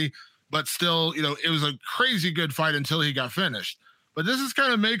Dvalishvili, but still, it was a crazy good fight until he got finished. But this is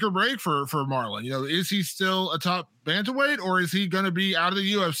kind of make or break for Marlon. Is he still a top bantamweight or is he going to be out of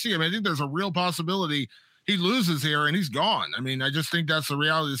the UFC? I mean, I think there's a real possibility he loses here and he's gone. I mean, I just think that's the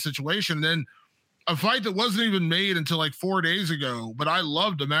reality of the situation. And then a fight that wasn't even made until like 4 days ago, but I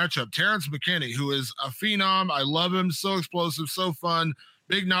loved the matchup. Terrence McKinney, who is a phenom. I love him. So explosive, so fun,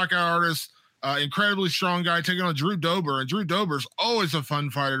 big knockout artist, incredibly strong guy taking on Drew Dober. And Drew Dober's always a fun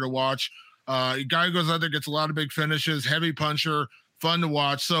fighter to watch. A guy who goes out there, gets a lot of big finishes, heavy puncher, fun to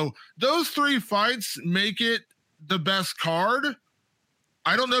watch. So those 3 fights make it the best card.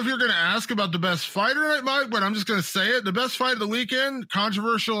 I don't know if you're going to ask about the best fighter, Mike, but I'm just going to say it. The best fight of the weekend,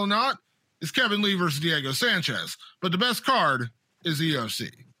 controversial or not, is Kevin Lee versus Diego Sanchez. But the best card is the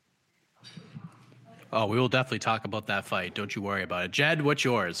UFC. Oh, we will definitely talk about that fight. Don't you worry about it. Jed, what's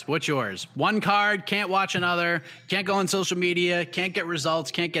yours? One card, can't watch another, can't go on social media, can't get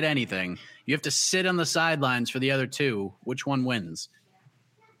results, can't get anything. You have to sit on the sidelines for the other 2. Which one wins?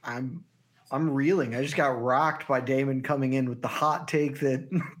 I'm reeling. I just got rocked by Damon coming in with the hot take that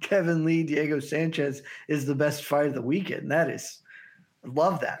Kevin Lee, Diego Sanchez is the best fight of the weekend. I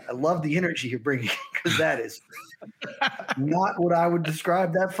love that. I love the energy you're bringing because that is not what I would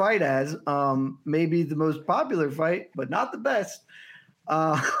describe that fight as. Maybe the most popular fight, but not the best.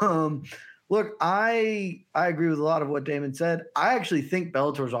 Look, I agree with a lot of what Damon said. I actually think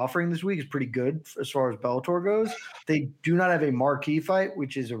Bellator's offering this week is pretty good as far as Bellator goes. They do not have a marquee fight,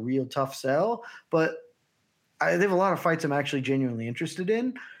 which is a real tough sell, but they have a lot of fights I'm actually genuinely interested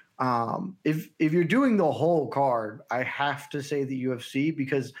in. If you're doing the whole card, I have to say the UFC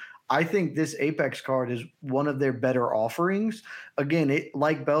because I think this Apex card is one of their better offerings. Again,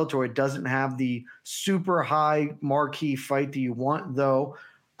 like Bellator, it doesn't have the super high marquee fight that you want, though.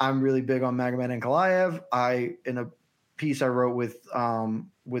 I'm really big on Magomed Ankalaev. In a piece I wrote with Sean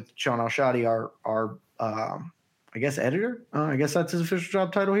Al-Shadi, our I guess editor. I guess that's his official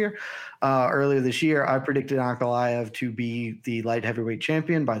job title here. Earlier this year, I predicted Ankalaev to be the light heavyweight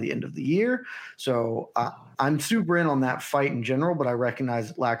champion by the end of the year. So I'm super in on that fight in general, but I recognize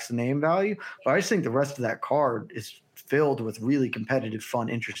it lacks the name value. But I just think the rest of that card is filled with really competitive, fun,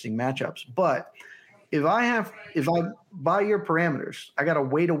 interesting matchups. But if I by your parameters, I got to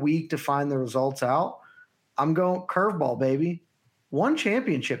wait a week to find the results out. I'm going curveball, baby. 1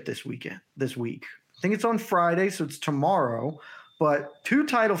 championship this week. I think it's on Friday, so it's tomorrow. but 2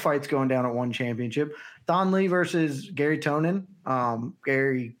 title fights going down at one championship. Don Lee versus Gary Tonin.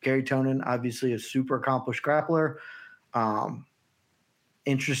 Gary Tonin, obviously a super accomplished grappler.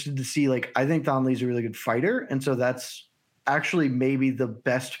 Interested to see, I think Don Lee's a really good fighter. And so that's actually maybe the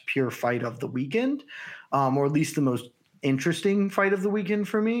best pure fight of the weekend, or at least the most interesting fight of the weekend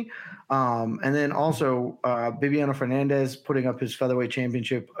for me. And then also Bibiano Fernandez putting up his featherweight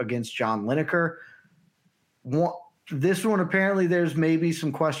championship against John Lineker. This one, apparently there's maybe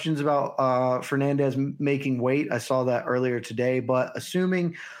some questions about Fernandez making weight. I saw that earlier today, but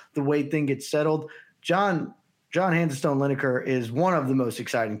assuming the weight thing gets settled, John Hands of Stone Lineker is one of the most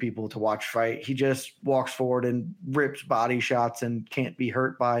exciting people to watch fight. He just walks forward and rips body shots and can't be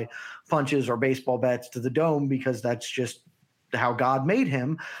hurt by punches or baseball bats to the dome because that's just how God made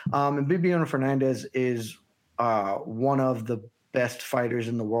him. And Bibiano Fernandez is one of the best fighters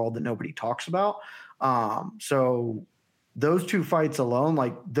in the world that nobody talks about. So those 2 fights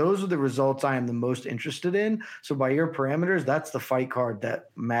alone, those are the results I am the most interested in. So by your parameters, that's the fight card that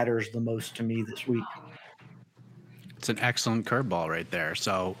matters the most to me this week. It's an excellent curveball right there.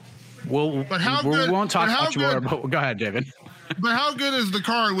 So we won't talk much more about. Go ahead, David. But how good is the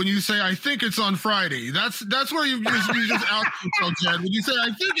card when you say, I think it's on Friday? That's where you just out yourself, Chad. When you say,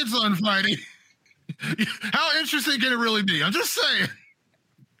 I think it's on Friday, how interesting can it really be? I'm just saying.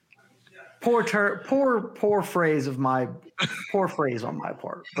 Poor phrase on my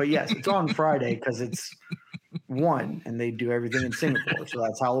part. But yes, it's on Friday because it's 1 and they do everything in Singapore. So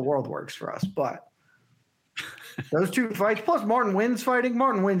that's how the world works for us. But those 2 fights, plus Martin Wynn's fighting.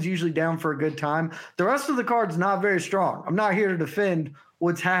 Martin Wynn's usually down for a good time. The rest of the card's not very strong. I'm not here to defend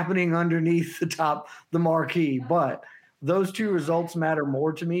what's happening underneath the marquee, but those 2 results matter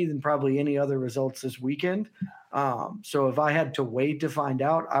more to me than probably any other results this weekend. So if I had to wait to find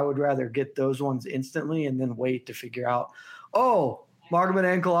out, I would rather get those ones instantly and then wait to figure out, Magomed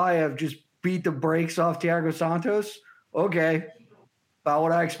Ankalaev just beat the brakes off Thiago Santos. Okay, about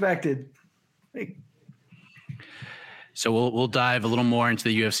what I expected. So we'll dive a little more into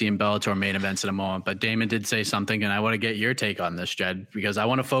the UFC and Bellator main events in a moment. But Damon did say something, and I want to get your take on this, Jed, because I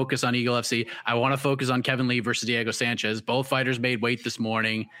want to focus on Eagle FC. I want to focus on Kevin Lee versus Diego Sanchez. Both fighters made weight this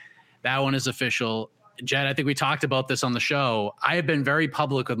morning. That one is official. Jed, I think we talked about this on the show. I have been very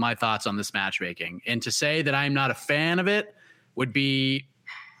public with my thoughts on this matchmaking. And to say that I'm not a fan of it would be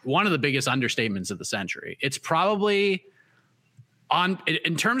one of the biggest understatements of the century. It's probably...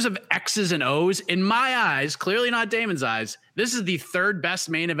 in terms of X's and O's, in my eyes, clearly not Damon's eyes, this is the 3rd best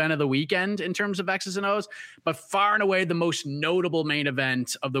main event of the weekend in terms of X's and O's, but far and away the most notable main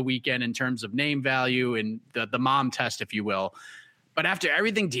event of the weekend in terms of name value and the mom test, if you will. But after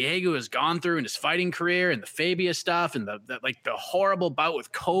everything Diego has gone through in his fighting career and the Fabia stuff and the horrible bout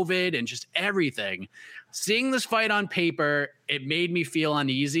with COVID and just everything, seeing this fight on paper, it made me feel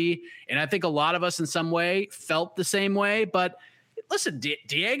uneasy. And I think a lot of us in some way felt the same way, but listen,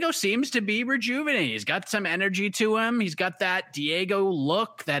 Diego seems to be rejuvenating. He's got some energy to him. He's got that Diego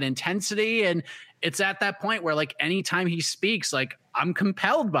look, that intensity. And it's at that point where anytime he speaks, I'm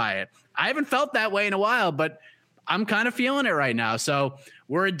compelled by it. I haven't felt that way in a while, but I'm kind of feeling it right now. So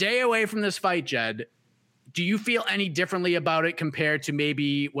we're a day away from this fight, Jed. Do you feel any differently about it compared to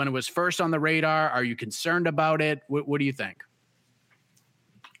maybe when it was first on the radar? Are you concerned about it? What do you think?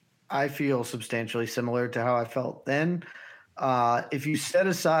 I feel substantially similar to how I felt then. If you set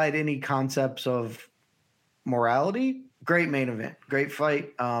aside any concepts of morality, great main event, great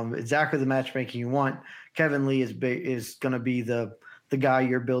fight, exactly the matchmaking you want. Kevin Lee is going to be the guy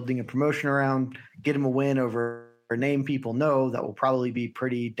you're building a promotion around. Get him a win over a name people know that will probably be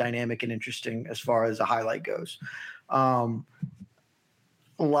pretty dynamic and interesting as far as a highlight goes. A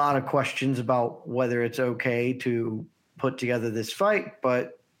lot of questions about whether it's okay to put together this fight,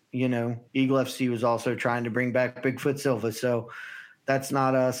 but Eagle FC was also trying to bring back Bigfoot Silva. So that's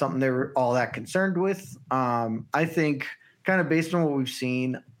not something they were all that concerned with. I think kind of based on what we've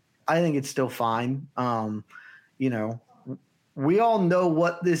seen, I think it's still fine. We all know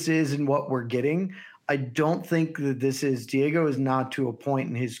what this is and what we're getting. I don't think that Diego is not to a point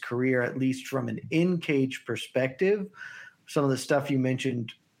in his career, at least from an in-cage perspective. Some of the stuff you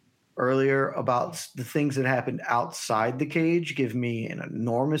mentioned earlier about the things that happened outside the cage give me an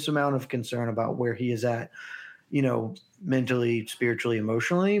enormous amount of concern about where he is at, mentally, spiritually,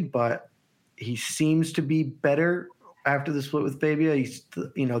 emotionally, but he seems to be better after the split with Fabia.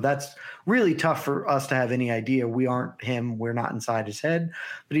 That's really tough for us to have any idea. We aren't him. We're not inside his head,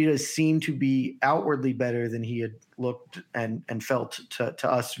 but he does seem to be outwardly better than he had looked and felt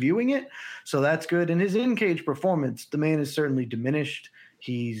to us viewing it. So that's good. And his in-cage performance, the man is certainly diminished.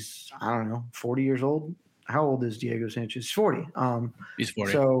 He's, 40 years old. how old is Diego Sanchez? 40. He's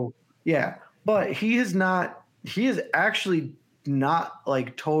 40. So yeah, but he is actually not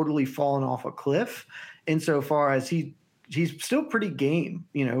like totally fallen off a cliff insofar as he's still pretty game.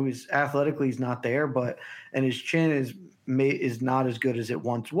 He's athletically, he's not there, and his chin is not as good as it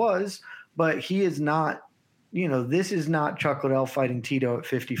once was, but he is not, this is not Chuck Liddell fighting Tito at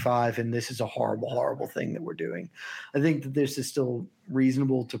 55. And this is a horrible, horrible thing that we're doing. I think that this is still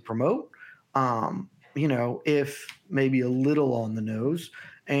reasonable to promote. If maybe a little on the nose,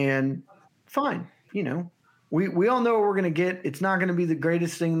 and fine, we all know what we're going to get. It's not going to be the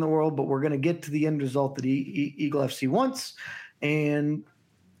greatest thing in the world, but we're going to get to the end result that Eagle FC wants, and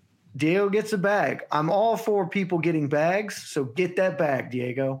Diego gets a bag. I'm all for people getting bags, so get that bag,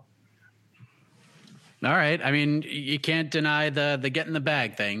 Diego. All right. I mean, you can't deny the getting the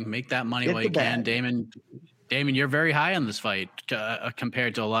bag thing. Make that money while you can. Damon, you're very high on this fight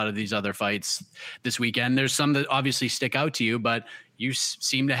compared to a lot of these other fights this weekend. There's some that obviously stick out to you, but you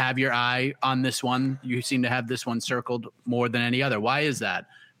seem to have your eye on this one. You seem to have this one circled more than any other. Why is that?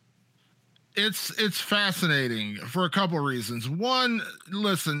 It's fascinating for a couple of reasons. One,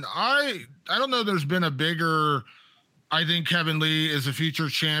 listen, I don't know there's been a bigger, I think Kevin Lee is a future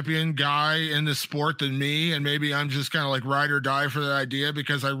champion guy in this sport than me. And maybe I'm just kind of like ride or die for that idea,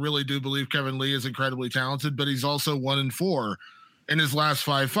 because I really do believe Kevin Lee is incredibly talented, but he's also 1-4 in his last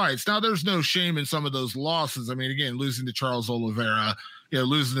 5 fights. Now there's no shame in some of those losses. I mean, again, losing to Charles Oliveira,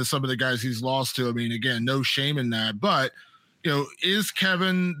 losing to some of the guys he's lost to. I mean, again, no shame in that, but is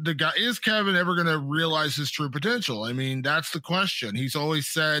Kevin ever going to realize his true potential? I mean, that's the question. He's always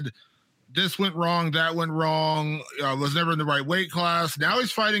said, this went wrong, that went wrong, was never in the right weight class. Now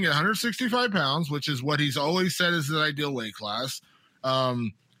he's fighting at 165 pounds, which is what he's always said is the ideal weight class.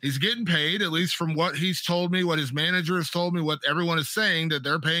 He's getting paid, at least from what he's told me, what his manager has told me, what everyone is saying, that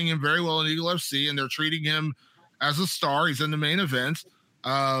they're paying him very well in Eagle FC, and they're treating him as a star. He's in the main event.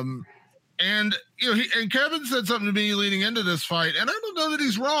 And Kevin said something to me leading into this fight, and I don't know that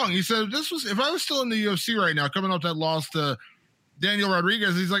he's wrong. He said, if I was still in the UFC right now, coming off that loss to Daniel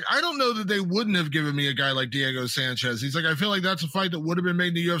Rodriguez, he's like, I don't know that they wouldn't have given me a guy like Diego Sanchez. He's like, I feel like that's a fight that would have been made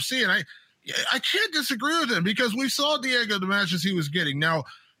in the UFC. And I can't disagree with him, because we saw Diego the matches he was getting. Now,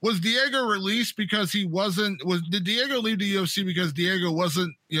 was Diego released because did Diego leave the UFC because Diego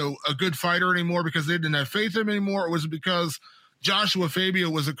wasn't, a good fighter anymore, because they didn't have faith in him anymore? Or was it because Joshua Fabio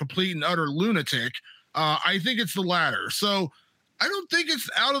was a complete and utter lunatic? I think it's the latter. So I don't think it's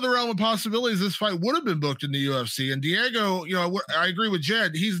out of the realm of possibilities this fight would have been booked in the UFC. And Diego, I agree with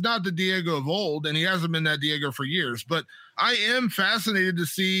Jed. He's not the Diego of old, and he hasn't been that Diego for years. But I am fascinated to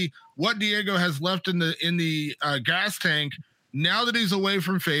see what Diego has left in the gas tank now that he's away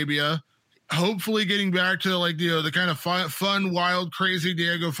from Fabio. Hopefully getting back to the kind of fun, wild, crazy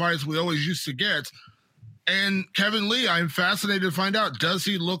Diego fights we always used to get. And Kevin Lee, I'm fascinated to find out, does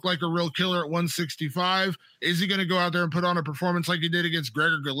he look like a real killer at 165? Is he going to go out there and put on a performance like he did against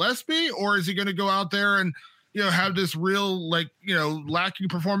Gregor Gillespie? Or is he going to go out there and, have this real, lacking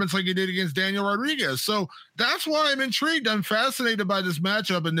performance like he did against Daniel Rodriguez? So that's why I'm intrigued. I'm fascinated by this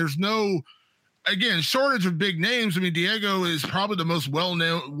matchup, and there's no, again, shortage of big names. I mean, Diego is probably the most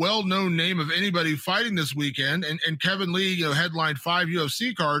well-known name of anybody fighting this weekend. And Kevin Lee, headlined 5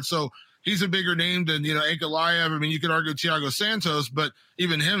 UFC cards. So he's a bigger name than, Ankalaev. I mean, you could argue Thiago Santos, but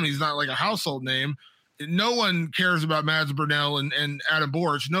even him, he's not like a household name. No one cares about Mads Burnell and Adam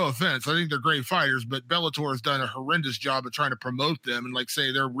Boric. No offense. I think they're great fighters, but Bellator has done a horrendous job of trying to promote them and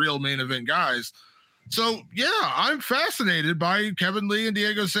say they're real main event guys. So, yeah, I'm fascinated by Kevin Lee and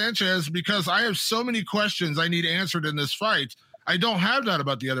Diego Sanchez, because I have so many questions I need answered in this fight. I don't have that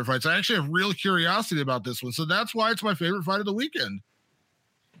about the other fights. I actually have real curiosity about this one. So that's why it's my favorite fight of the weekend.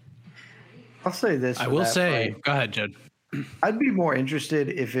 I'll say this. I will say, go ahead, Jed. I'd be more interested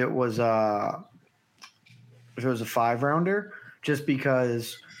if it was a 5-rounder, just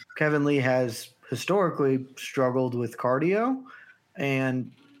because Kevin Lee has historically struggled with cardio,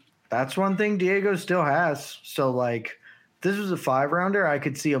 and that's one thing Diego still has. So this was a 5-rounder, I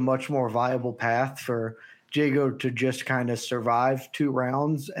could see a much more viable path for Diego to just kind of survive 2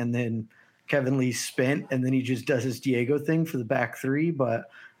 rounds, and then Kevin Lee's spent, and then he just does his Diego thing for the back 3.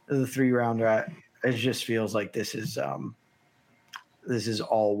 But the 3-rounder, it just feels like this is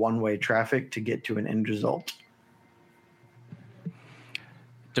all one-way traffic to get to an end result.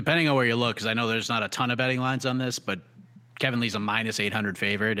 Depending on where you look, because I know there's not a ton of betting lines on this, but Kevin Lee's a -800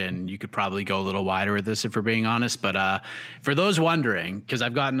 favorite, and you could probably go a little wider with this if we're being honest. But for those wondering, because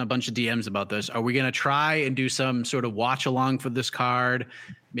I've gotten a bunch of DMs about this, are we going to try and do some sort of watch along for this card?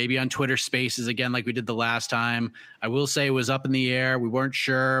 Maybe on Twitter Spaces again, like we did the last time. I will say it was up in the air. We weren't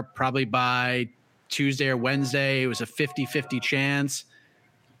sure. Probably by Tuesday or Wednesday. It was a 50-50 chance.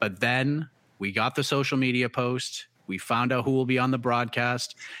 But then we got the social media post. We found out who will be on the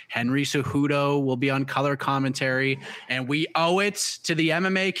broadcast. Henry Cejudo will be on color commentary. And we owe it to the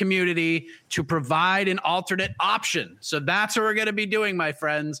MMA community to provide an alternate option. So that's what we're going to be doing, my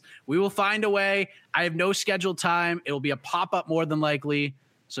friends. We will find a way. I have no scheduled time. It will be a pop-up more than likely.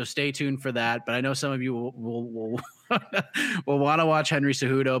 So stay tuned for that. But I know some of you will want to watch Henry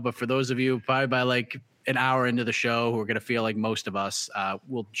Cejudo. But for those of you probably by like an hour into the show who are going to feel like most of us,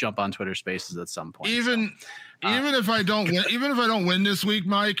 we'll jump on Twitter Spaces at some point. Even if I don't win this week,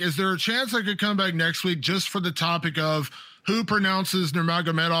 Mike, is there a chance I could come back next week just for the topic of who pronounces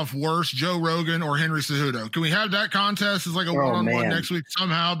Nurmagomedov worse, Joe Rogan or Henry Cejudo? Can we have that contest as like a one-on-one next week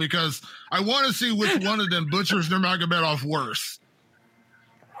somehow? Because I want to see which one of them butchers Nurmagomedov worse.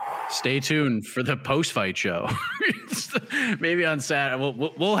 Stay tuned for the post-fight show. Maybe on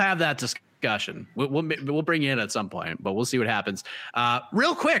Saturday. We'll have that discussion. We'll bring you in at some point, but we'll see what happens.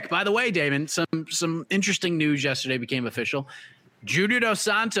 Real quick, by the way, Damon, some interesting news yesterday became official. Junior Dos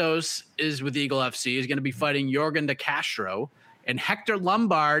Santos is with Eagle FC, is going to be fighting Yorgan De Castro, and Hector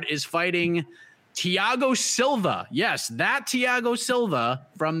Lombard is fighting Thiago Silva. Yes, that Thiago Silva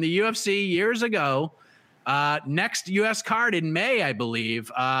from the UFC years ago. Next U.S. card in May, I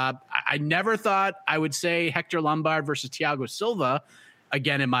believe. I never thought I would say Hector Lombard versus Thiago Silva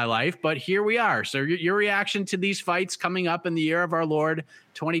again in my life, but here we are. So your reaction to these fights coming up in the year of our Lord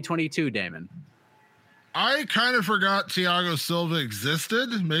 2022, Damon? I kind of forgot Thiago Silva existed.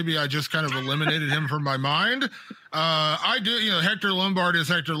 Maybe I just kind of eliminated him from my mind. I do, Hector Lombard is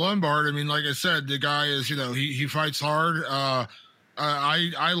Hector Lombard. I mean, like I said, the guy is, he fights hard.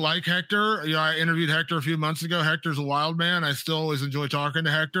 I like Hector. I interviewed Hector a few months ago. Hector's a wild man. I still always enjoy talking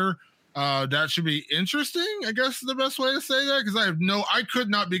to Hector. That should be interesting, I guess is the best way to say that, because I could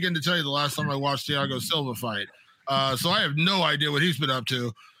not begin to tell you the last time I watched Thiago Silva fight. So I have no idea what he's been up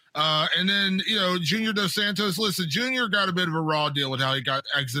to. And then, Junior Dos Santos, listen, Junior got a bit of a raw deal with how he got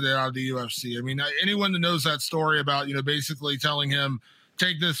exited out of the UFC. I mean, anyone that knows that story about, basically telling him,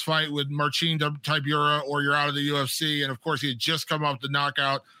 take this fight with Marcin Tybura or you're out of the UFC. And of course, he had just come off the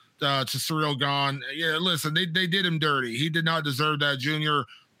knockout to Cyril Gane. Yeah, listen, they did him dirty. He did not deserve that, Junior.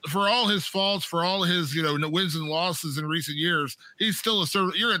 For all his faults, for all his wins and losses in recent years, he's still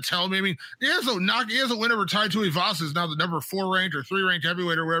you're gonna tell me. I mean, he has a win over Tai Tuivasa, is now the number 4 ranked or 3 ranked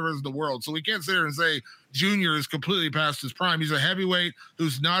heavyweight or whatever is in the world. So we can't sit here and say Junior is completely past his prime. He's a heavyweight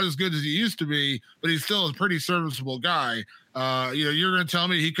who's not as good as he used to be, but he's still a pretty serviceable guy. You're gonna tell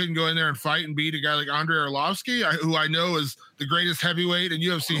me he couldn't go in there and fight and beat a guy like Andrei Arlovsky, who I know is the greatest heavyweight in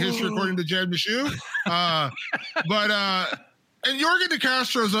UFC history, according to Jed Meshew. And Yorgan De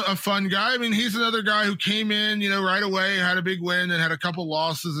Castro is a fun guy. I mean, he's another guy who came in, right away, had a big win and had a couple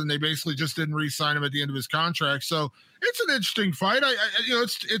losses, and they basically just didn't re-sign him at the end of his contract. So it's an interesting fight.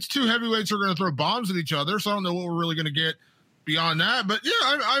 It's two heavyweights who are going to throw bombs at each other. So I don't know what we're really going to get beyond that. But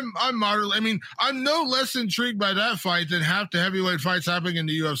yeah, I'm moderately. I mean, I'm no less intrigued by that fight than half the heavyweight fights happening in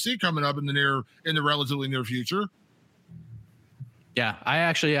the UFC coming up in the relatively near future. Yeah, I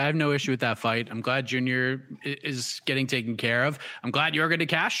have no issue with that fight. I'm glad Junior is getting taken care of. I'm glad Yorgan De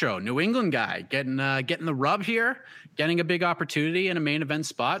Castro, New England guy, getting the rub here, getting a big opportunity in a main event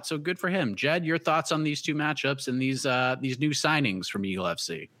spot. So good for him. Jed, your thoughts on these two matchups and these new signings from Eagle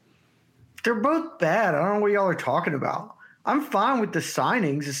FC? They're both bad. I don't know what y'all are talking about. I'm fine with the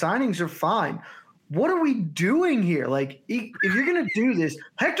signings. The signings are fine. What are we doing here? Like, if you're going to do this,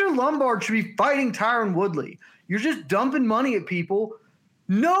 Hector Lombard should be fighting Tyron Woodley. You're just dumping money at people.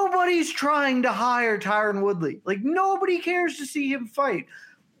 Nobody's trying to hire Tyron Woodley. Like, nobody cares to see him fight.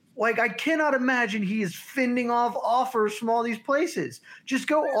 Like, I cannot imagine he is fending off offers from all these places. Just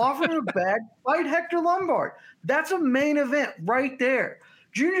go offer him a bag, fight Hector Lombard. That's a main event right there.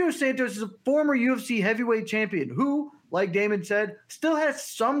 Junior Dos Santos is a former UFC heavyweight champion who, like Damon said, still has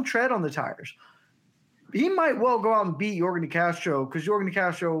some tread on the tires. He might well go out and beat Yorgan De Castro because Yorgan De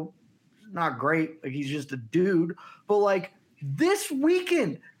Castro – not great. Like, he's just a dude. But like this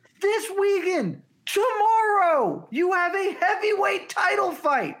weekend, tomorrow, you have a heavyweight title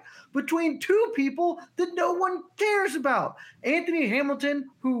fight between two people that no one cares about. Anthony Hamilton,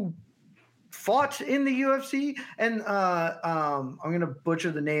 who fought in the UFC, and I'm going to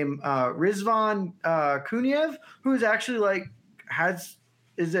butcher the name, Rizvan Kuniev, who is actually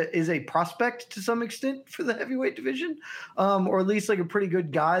is a prospect to some extent for the heavyweight division, or at least like a pretty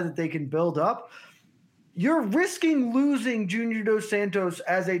good guy that they can build up. You're risking losing Junior Dos Santos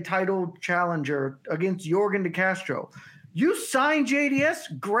as a title challenger against Yorgan De Castro. You sign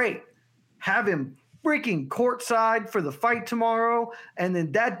JDS, great. Have him freaking courtside for the fight tomorrow. And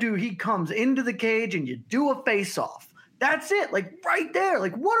then that dude, he comes into the cage and you do a face-off. That's it. Like right there.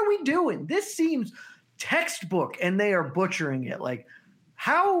 Like, what are we doing? This seems textbook and they are butchering it. Like,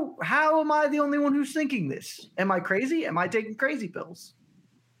 how am I the only one who's thinking this? Am I crazy? Am I taking crazy pills?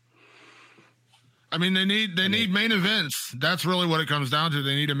 I mean, they need main events. That's really what it comes down to.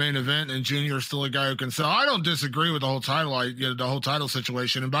 They need a main event, and Junior is still a guy who can sell. I don't disagree with the whole title, the whole title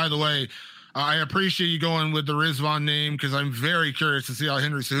situation. And by the way, I appreciate you going with the Rizwan name because I'm very curious to see how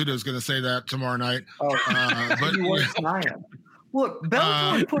Henry Cejudo is going to say that tomorrow night. Oh, but worse than I am. Look,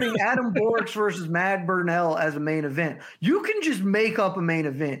 Bellator is putting Adam Borks versus Mad Burnell as a main event. You can just make up a main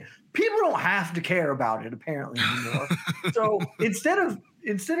event. People don't have to care about it apparently anymore. So instead of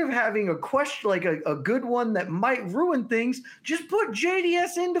having a question like a good one that might ruin things, just put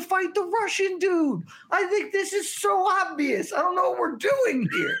JDS in to fight the Russian dude. I think this is so obvious. I don't know what we're doing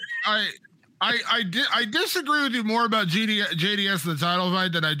here. I disagree with you more about JDS the title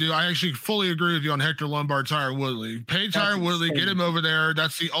fight than I do. I actually fully agree with you on Hector Lombard, Tyron Woodley. Pay Tyron Woodley, get him over there.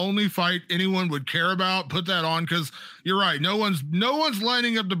 That's the only fight anyone would care about. Put that on because you're right. No one's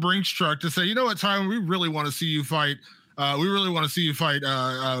lining up the Brinks truck to say, you know what, Tyron, we really want to see you fight. We really want to see you fight.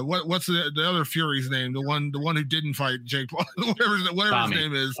 What's the other Fury's name? The one who didn't fight Jake Paul, whatever his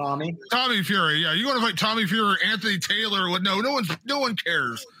name is. Tommy Fury. Yeah, you want to fight Tommy Fury or Anthony Taylor? What? No one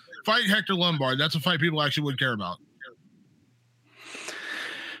cares. Fight Hector Lombard. That's a fight people actually would care about.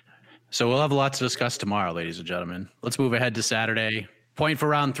 So we'll have a lot to discuss tomorrow, ladies and gentlemen. Let's move ahead to Saturday. Point for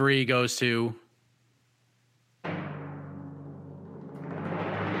round 3 goes to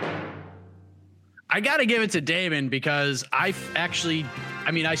I got to give it to Damon because I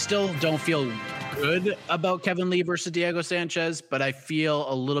still don't feel good about Kevin Lee versus Diego Sanchez, but I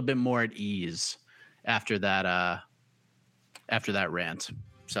feel a little bit more at ease after that rant.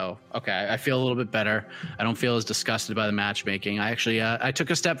 So, okay, I feel a little bit better. I don't feel as disgusted by the matchmaking. I actually, I took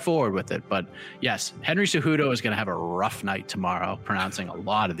a step forward with it. But yes, Henry Cejudo is going to have a rough night tomorrow pronouncing a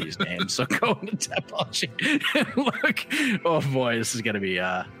lot of these names. So go into Tepalchi and look. Oh boy, this is going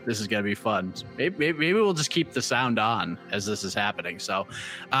to be fun. Maybe we'll just keep the sound on as this is happening. So,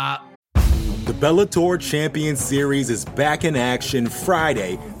 the Bellator Champion Series is back in action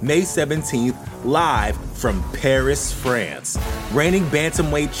Friday, May 17th, live from Paris, France. Reigning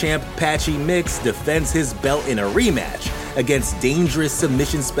bantamweight champ Patchy Mix defends his belt in a rematch against dangerous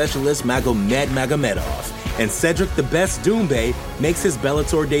submission specialist Magomed Magomedov. And Cedric the Best Doumbé makes his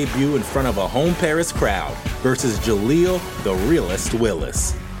Bellator debut in front of a home Paris crowd versus Jaleel the Realist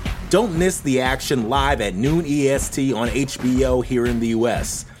Willis. Don't miss the action live at noon EST on HBO here in the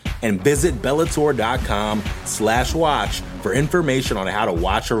US. And visit Bellator.com/watch for information on how to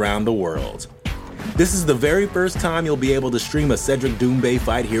watch around the world. This is the very first time you'll be able to stream a Cedric Doumbé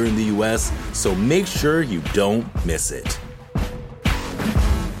fight here in the US, so make sure you don't miss it.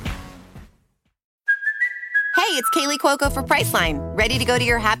 Hey, it's Kaylee Cuoco for Priceline. Ready to go to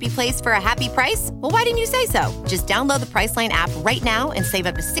your happy place for a happy price? Well, why didn't you say so? Just download the Priceline app right now and save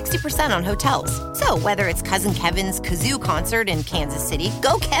up to 60% on hotels. So whether it's Cousin Kevin's Kazoo Concert in Kansas City,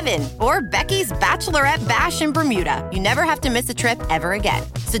 go Kevin, or Becky's Bachelorette Bash in Bermuda, you never have to miss a trip ever again.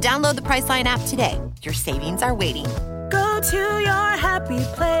 So download the Priceline app today. Your savings are waiting. Go to your happy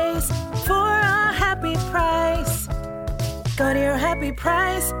place for a happy price. Go to your happy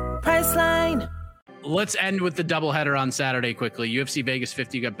price, Priceline. Let's end with the doubleheader on Saturday quickly. UFC Vegas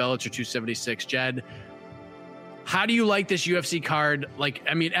 50, you got Bellator 276. Jed, how do you like this UFC card? Like,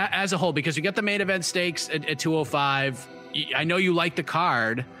 I mean, as a whole, because you got the main event stakes at 205. I know you like the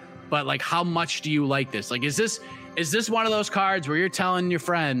card, but like, how much do you like this? Like, is this one of those cards where you're telling your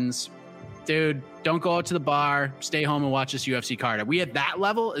friends, dude, don't go out to the bar, stay home and watch this UFC card? Are we at that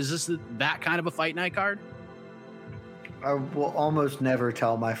level? Is this that kind of a fight night card? I will almost never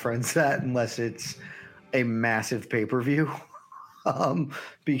tell my friends that unless it's a massive pay-per-view,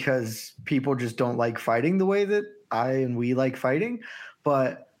 because people just don't like fighting the way that we like fighting.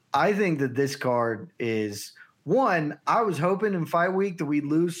 But I think that this card is one. I was hoping in fight week that we'd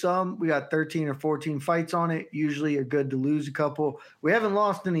lose some. We got 13 or 14 fights on it. Usually are good to lose a couple. We haven't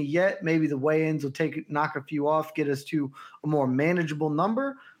lost any yet. Maybe the weigh-ins will knock a few off, get us to a more manageable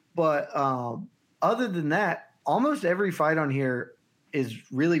number. But other than that, almost every fight on here is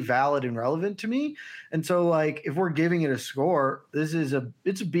really valid and relevant to me. And so, like, if we're giving it a score, it's a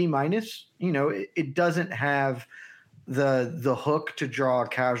B-. You know, it doesn't have the hook to draw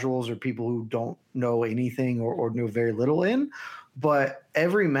casuals or people who don't know anything or know very little in. But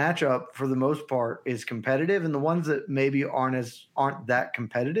every matchup, for the most part, is competitive. And the ones that maybe aren't that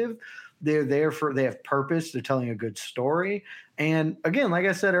competitive, they have purpose. They're telling a good story. And again, like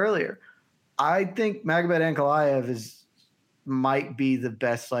I said earlier, I think Magomed Ankalaev might be the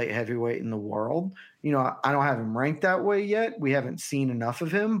best light heavyweight in the world. You know, I don't have him ranked that way yet. We haven't seen enough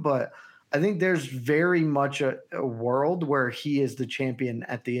of him, but I think there's very much a world where he is the champion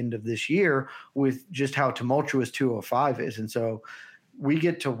at the end of this year with just how tumultuous 205 is. And so we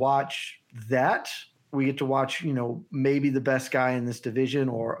get to watch that. We get to watch, you know, maybe the best guy in this division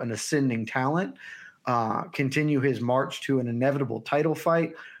or an ascending talent continue his march to an inevitable title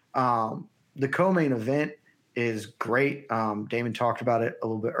fight. The co-main event is great. Damon talked about it a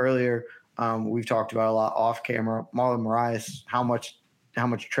little bit earlier. We've talked about it a lot off camera. Marlon Moraes, how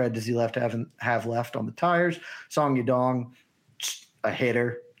much tread does he have left on the tires? Song Yadong, a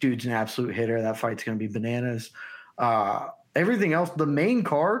hitter. Dude's an absolute hitter. That fight's going to be bananas. Everything else, the main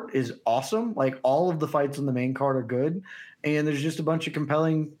card is awesome. Like, all of the fights on the main card are good. And there's just a bunch of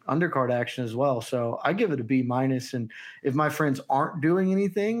compelling undercard action as well. So I give it a B-. And if my friends aren't doing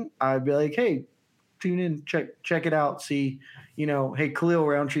anything, I'd be like, hey, tune in, check it out. See, you know, hey, Khalil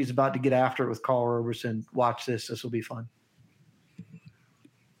Roundtree's about to get after it with Carl Roberson. Watch this. This will be fun.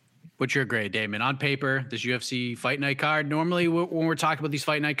 What's your grade, Damon? On paper, this UFC Fight Night card, normally when we're talking about these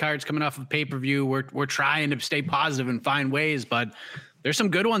Fight Night cards coming off of pay-per-view, we're trying to stay positive and find ways, but there's some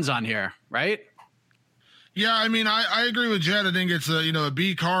good ones on here, right? Yeah, I mean, I agree with Jed. I think it's a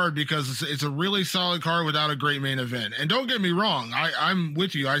B card because it's a really solid card without a great main event. And don't get me wrong, I'm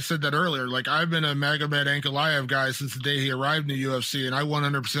with you. I said that earlier. Like, I've been a Magomed Ankalaev guy since the day he arrived in the UFC, and I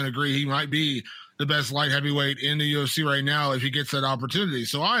 100% agree he might be the best light heavyweight in the UFC right now if he gets that opportunity.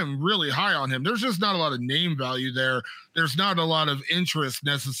 So I'm really high on him. There's just not a lot of name value there. There's not a lot of interest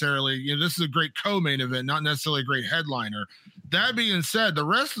necessarily. You know, this is a great co-main event, not necessarily a great headliner. That being said, the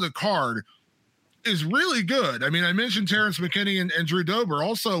rest of the card is really good. I mean, I mentioned Terrence McKinney and Drew Dober.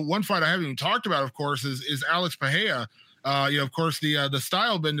 Also, one fight I haven't even talked about, of course, is Alex Pereira. Of course, the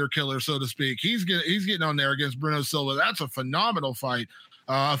style bender killer, so to speak. He's getting on there against Bruno Silva. That's a phenomenal fight.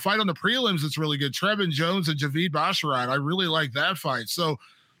 A fight on the prelims that's really good. Trevin Jones and Javid Basharat. I really like that fight. So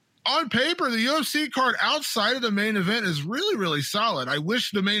on paper, the UFC card outside of the main event is really, really solid. I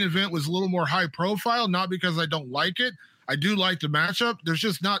wish the main event was a little more high profile, not because I don't like it. I do like the matchup. There's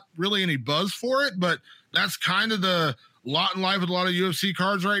just not really any buzz for it, but that's kind of the lot in life with a lot of UFC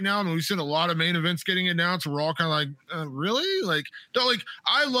cards right now. I mean, we've seen a lot of main events getting announced. We're all kind of like, really? Like, don't like.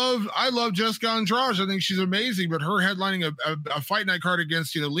 I love Jessica Andrade. I think she's amazing, but her headlining a Fight Night card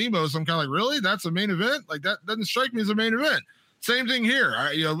against Lemos, I'm kind of like, really? That's a main event? Like, that doesn't strike me as a main event. Same thing here.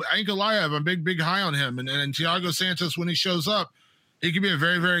 Ankalaev, I'm a big high on him, and Thiago Santos, when he shows up, he can be a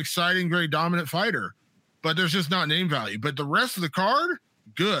very, very exciting, very dominant fighter. But there's just not name value. But the rest of the card,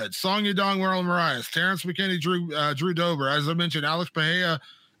 good. Song Yadong, Marlon Moraes, Terrence McKinney, Drew Dober. As I mentioned, Alex Pereira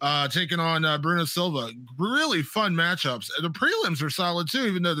taking on Bruno Silva. Really fun matchups. The prelims are solid too,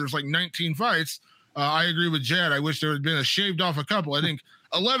 even though there's like 19 fights. I agree with Jed. I wish there had been a shaved off a couple. I think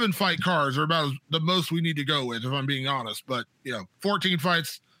 11 fight cards are about the most we need to go with, if I'm being honest. But 14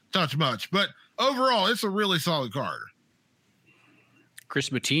 fights, touch much. But overall, it's a really solid card. Chris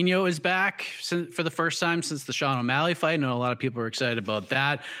Moutinho is back for the first time since the Sean O'Malley fight. I know a lot of people are excited about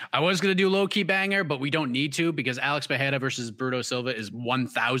that. I was going to do low-key banger, but we don't need to because Alex Pereira versus Bruno Silva is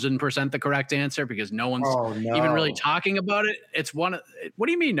 1,000% the correct answer because no one's even really talking about it. It's what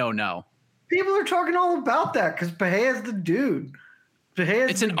do you mean no? People are talking all about that because Pereira's the dude.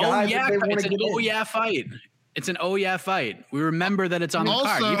 It's an fight. It's an fight. We remember that it's on the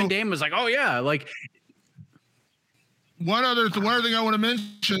card. Even Dame was like, oh yeah, like. One other thing I want to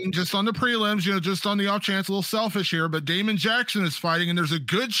mention, just on the prelims, just on the off chance, a little selfish here, but Damon Jackson is fighting, and there's a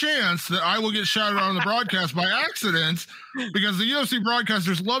good chance that I will get shouted out on the broadcast by accident because the UFC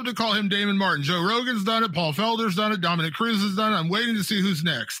broadcasters love to call him Damon Martin. Joe Rogan's done it. Paul Felder's done it. Dominic Cruz has done it. I'm waiting to see who's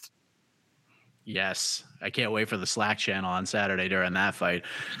next. Yes. I can't wait for the Slack channel on Saturday during that fight.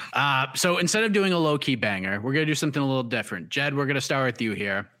 So instead of doing a low-key banger, we're going to do something a little different. Jed, we're going to start with you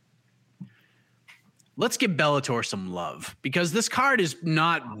here. Let's give Bellator some love because this card is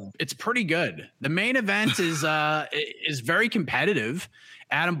it's pretty good. The main event is very competitive.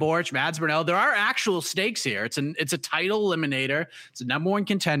 Adam Borch, Mads Burnell. There are actual stakes here. It's a title eliminator. It's a number one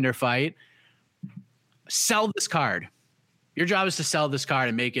contender fight. Sell this card. Your job is to sell this card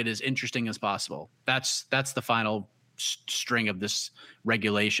and make it as interesting as possible. That's the final string of this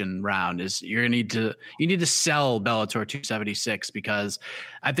regulation round is you need to sell Bellator 276 because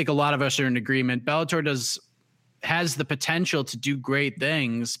I think a lot of us are in agreement. Bellator has the potential to do great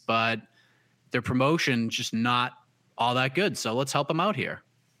things, but their promotion just not all that good. So let's help them out here.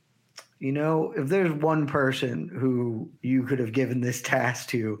 you know, if there's one person who you could have given this task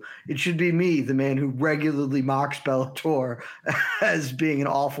to, it should be me, the man who regularly mocks Bellator as being an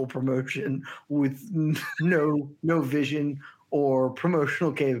awful promotion with no vision or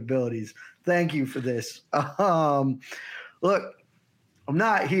promotional capabilities. Thank you for this. Look, I'm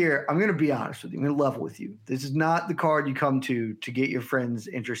not here. I'm going to be honest with you. I'm going to level with you. This is not the card you come to get your friends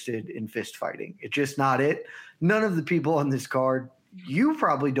interested in fist fighting. It's just not it. None of the people on this card, you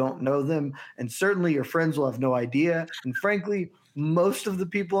probably don't know them, and certainly your friends will have no idea. And frankly, most of the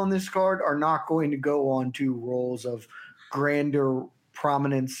people on this card are not going to go on to roles of grander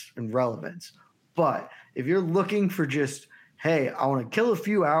prominence and relevance. But if you're looking for just, hey, I want to kill a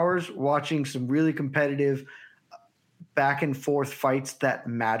few hours watching some really competitive back and forth fights that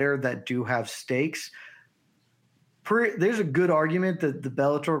matter, that do have stakes, there's a good argument that the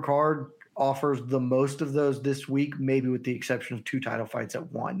Bellator card offers the most of those this week, maybe with the exception of 2 title fights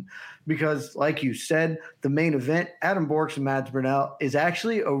at 1. Because, like you said, the main event, Adam Borics and Mads Burnell, is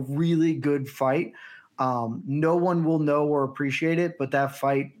actually a really good fight. No one will know or appreciate it, but that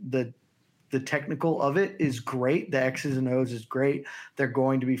fight, the technical of it is great. The X's and O's is great. They're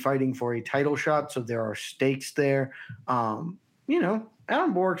going to be fighting for a title shot, so there are stakes there. You know,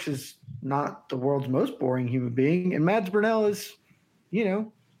 Adam Borics is not the world's most boring human being, and Mads Burnell is, you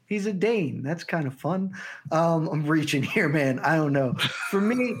know, he's a Dane. That's kind of fun. I'm reaching here, man. I don't know. For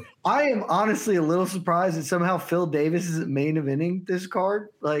me, I am honestly a little surprised that somehow Phil Davis isn't main eventing this card.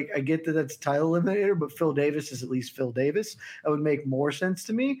 Like, I get that that's a title eliminator, but Phil Davis is at least Phil Davis. That would make more sense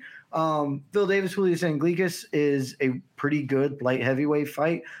to me. Phil Davis, Julius Anglickas is a pretty good light heavyweight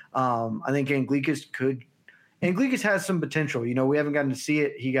fight. I think Anglickas has some potential. You know, we haven't gotten to see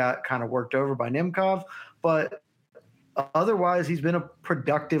it. He got kind of worked over by Nemkov, but otherwise, he's been a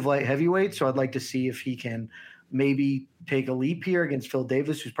productive light heavyweight, so I'd like to see if he can maybe take a leap here against Phil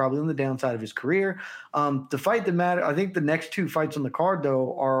Davis, who's probably on the downside of his career. The fight that matters, I think the next 2 fights on the card,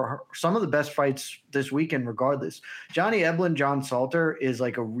 though, are some of the best fights this weekend regardless. Johnny Eblen, John Salter is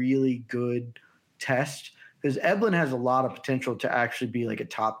like a really good test because Eblen has a lot of potential to actually be like a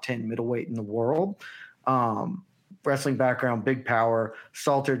top 10 middleweight in the world. Wrestling background, big power.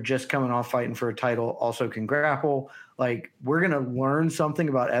 Salter just coming off fighting for a title, also can grapple. Like, we're going to learn something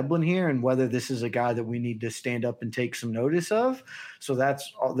about Eblen here and whether this is a guy that we need to stand up and take some notice of. So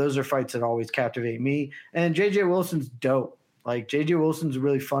those are fights that always captivate me. And JJ Wilson's dope. Like, JJ Wilson's a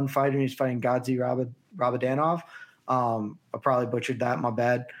really fun fighter. He's fighting Gadzi Rabadanov. I probably butchered that, my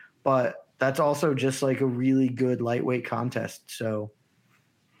bad. But that's also just like a really good lightweight contest. So,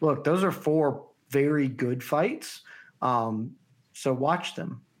 look, those are 4 very good fights. So watch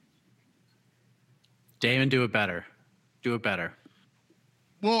them. Damon, do it better. Do it better.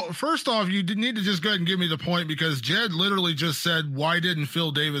 Well, first off, you need to just go ahead and give me the point because Jed literally just said, why didn't Phil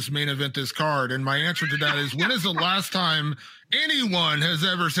Davis main event this card? And my answer to that is, when is the last time anyone has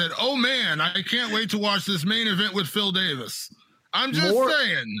ever said, oh man, I can't wait to watch this main event with Phil Davis? I'm just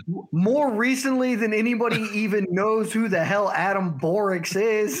saying. More recently than anybody even knows who the hell Adam Borics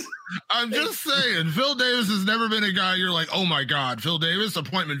is. I'm just saying. Phil Davis has never been a guy you're like, oh my God, Phil Davis,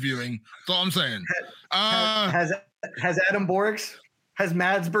 appointment viewing. That's all I'm saying. Has Adam Borics, has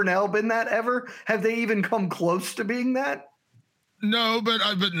Mads Burnell been that ever? Have they even come close to being that? No, but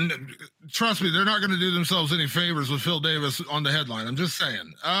trust me, they're not going to do themselves any favors with Phil Davis on the headline. I'm just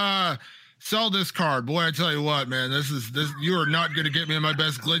saying. Sell this card. Boy, I tell you what, man, this you are not going to get me in my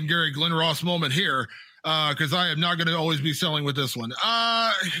best Glenn Ross moment here, because I am not going to always be selling with this one.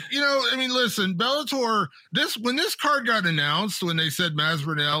 Listen, Bellator, when this card got announced, when they said Mads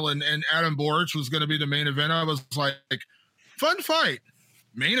Burnell and Adam Borics was going to be the main event, I was like, fun fight.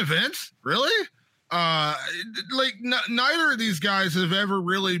 Main event? Really? Neither of these guys have ever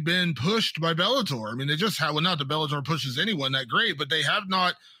really been pushed by Bellator. I mean, they just have, well, not that Bellator pushes anyone that great, but they have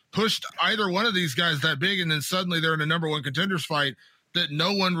not pushed either one of these guys that big, and then suddenly they're in a number 1 contenders fight that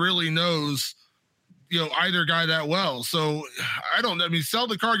no one really knows, either guy that well. So I don't know. I mean, sell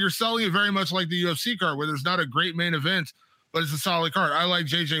the card. You're selling it very much like the UFC card, where there's not a great main event, but it's a solid card. I like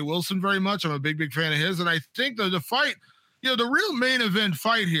JJ Wilson very much. I'm a big fan of his. And I think the fight, the real main event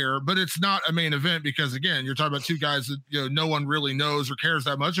fight here, but it's not a main event because, again, you're talking about 2 guys that, no one really knows or cares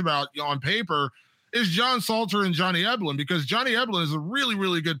that much about on paper, is John Salter and Johnny Eblen, because Johnny Eblen is a really,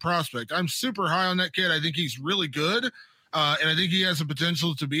 really good prospect. I'm super high on that kid. I think he's really good. And I think he has the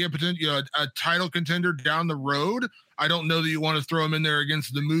potential to be a title contender down the road. I don't know that you want to throw him in there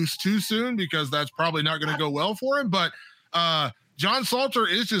against the Moose too soon, because that's probably not going to go well for him. But John Salter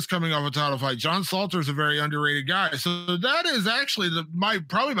is just coming off a title fight. John Salter is a very underrated guy. So that is actually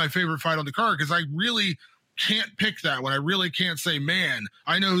probably my favorite fight on the card, because I really can't pick that, when I really can't say, man,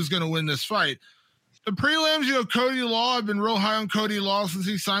 I know who's going to win this fight. The prelims, Cody Law, I've been real high on Cody Law since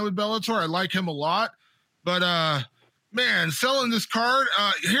he signed with Bellator. I like him a lot. But, man, selling this card,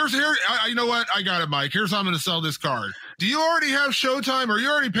 you know what? I got it, Mike. Here's how I'm going to sell this card. Do you already have Showtime? Are you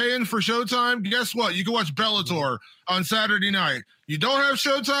already paying for Showtime? Guess what? You can watch Bellator on Saturday night. You don't have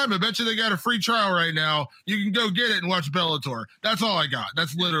Showtime? I bet you they got a free trial right now. You can go get it and watch Bellator. That's all I got.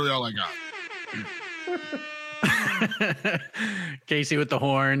 That's literally all I got. Casey with the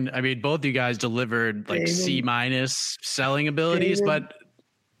horn. I mean, both you guys delivered like C- selling abilities, but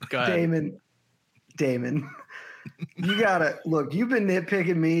go ahead. Damon, you gotta look. You've been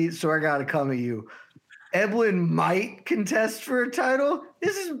nitpicking me, so I gotta come at you. Eblen might contest for a title.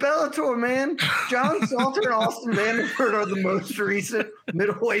 This is Bellator, man. John Salter and Austin Vanderford are the most recent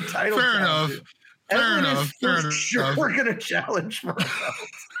middleweight title. Fair enough. Fair enough. We're gonna challenge for a belt.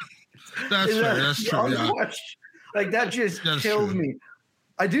 That's fair. That's true. Yeah. Like that just killed me.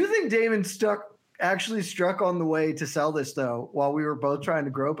 I do think Damon actually struck on the way to sell this though. While we were both trying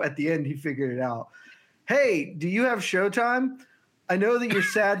to grope, at the end he figured it out. Hey, do you have Showtime? I know that you're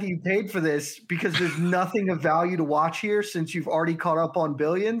sad that you paid for this because there's nothing of value to watch here since you've already caught up on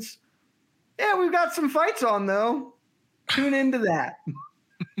Billions. Yeah, we've got some fights on though. Tune into that.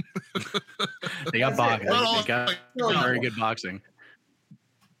 They got boxing. They got very good boxing.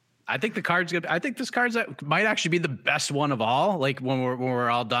 I think the card's good. I think this card's might actually be the best one of all. Like when we're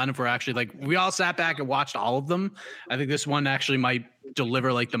all done, if we're actually like we all sat back and watched all of them, I think this one actually might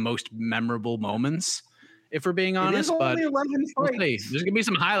deliver like the most memorable moments. If we're being honest, but we'll see. There's gonna be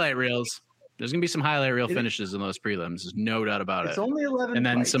some highlight reels. There's gonna be some highlight reel finishes in those prelims. There's no doubt about it. It's only 11, and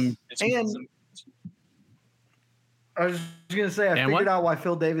then fights. I was gonna say I figured out why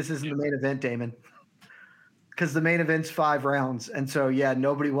Phil Davis isn't the main event, Damon. Because the main event's 5 rounds, and so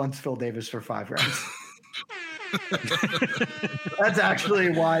nobody wants Phil Davis for 5 rounds. That's actually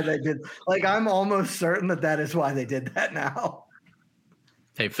why they did. Like, I'm almost certain that is why they did that now.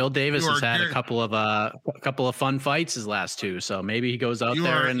 Hey, Phil Davis has had a couple of fun fights his last 2, so maybe he goes out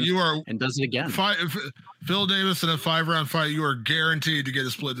there and does it again. Phil Davis in a 5-round fight, you are guaranteed to get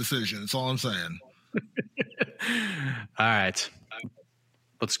a split decision. That's all I'm saying. All right,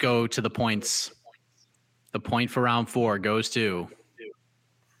 let's go to the points. The point for round 4 goes to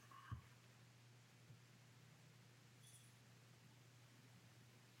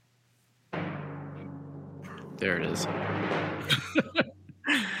there it is.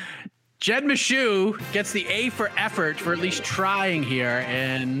 Jed Meshew gets the A for effort for at least trying here,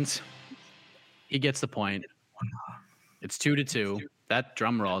 and he gets the point. It's 2-2. That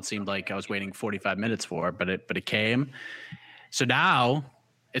drum roll, it seemed like I was waiting 45 minutes for, but it came. So now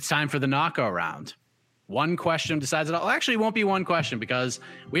it's time for the knockout round. One question decides it all. Actually, it won't be one question because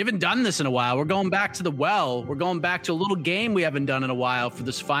we haven't done this in a while. We're going back to the well. We're going back to a little game we haven't done in a while for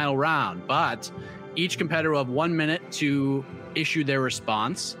this final round. But each competitor will have 1 minute to issue their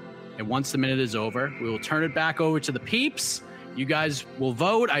response. And once the minute is over, we will turn it back over to the peeps. You guys will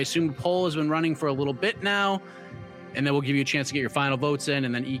vote. I assume the poll has been running for a little bit now. And then we'll give you a chance to get your final votes in.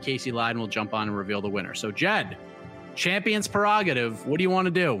 And then Casey Leiden will jump on and reveal the winner. So, Jed, champion's prerogative. What do you want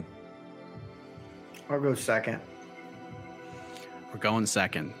to do? I'll go second. We're going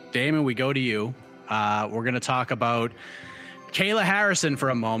second. Damon, we go to you. We're going to talk about Kayla Harrison for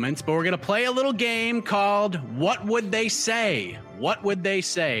a moment, but we're going to play a little game called What Would They Say? What would they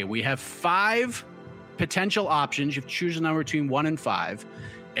say? We have 5 potential options. You have to choose a number between 1 and 5.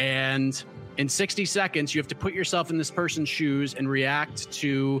 And in 60 seconds, you have to put yourself in this person's shoes and react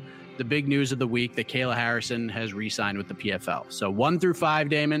to the big news of the week that Kayla Harrison has re-signed with the PFL. So 1 through 5,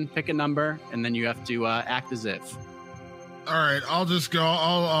 Damon, pick a number, and then you have to act as if. All right, I'll just go.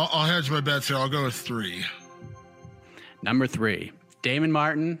 I'll hedge my bets here. I'll go with 3. Number 3, Damon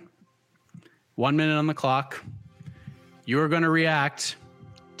Martin, 1 minute on the clock. You are going to react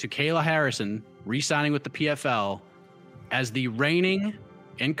to Kayla Harrison re-signing with the PFL as the reigning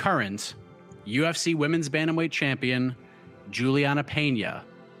and current UFC Women's Bantamweight Champion, Juliana Pena.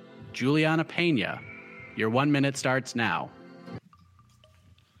 Juliana Pena, your 1 minute starts now.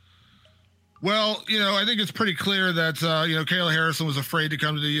 Well, I think it's pretty clear that, Kayla Harrison was afraid to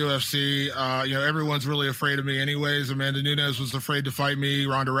come to the UFC. Everyone's really afraid of me anyways. Amanda Nunes was afraid to fight me.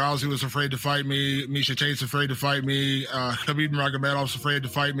 Ronda Rousey was afraid to fight me. Miesha Tate's afraid to fight me. Khabib Nurmagomedov's afraid to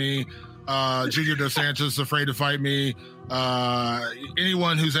fight me. Junior Dos Santos afraid to fight me.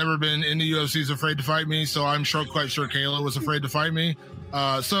 anyone who's ever been in the UFC is afraid to fight me. So I'm quite sure Kayla was afraid to fight me.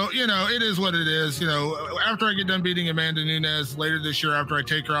 So, it is what it is. After I get done beating Amanda Nunes later this year, after I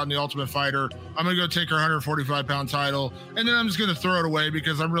take her out in the Ultimate Fighter, I'm going to go take her 145-pound title. And then I'm just going to throw it away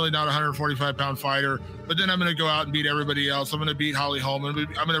because I'm really not a 145-pound fighter. But then I'm going to go out and beat everybody else. I'm going to beat Holly Holm. I'm going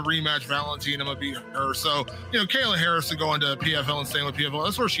to rematch Valentine. I'm going to beat her. So, Kayla Harris to go into PFL and staying with PFL,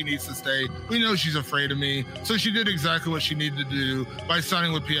 that's where she needs to stay. We know she's afraid of me. So she did exactly what she needed to do by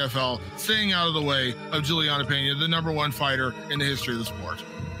signing with PFL, staying out of the way of Juliana Pena, the number one fighter in the history of the sport.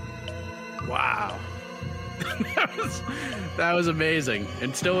 Wow. that was amazing.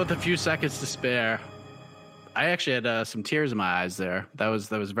 And still with a few seconds to spare, I actually had some tears in my eyes there. That was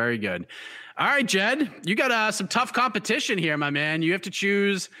very good. All right, Jed, you got some tough competition here, my man. You have to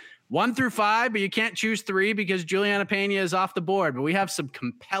choose 1 through 5, but you can't choose 3 because Juliana Pena is off the board. But we have some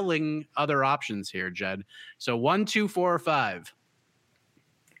compelling other options here, Jed. So 1, 2, 4, or 5.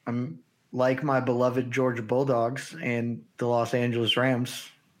 I'm like my beloved Georgia Bulldogs and the Los Angeles Rams.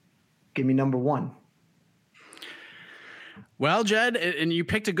 Give me number 1. Well, Jed, and you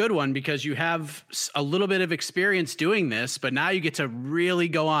picked a good one because you have a little bit of experience doing this, but now you get to really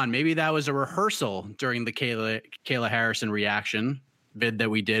go on. Maybe that was a rehearsal during the Kayla Harrison reaction vid that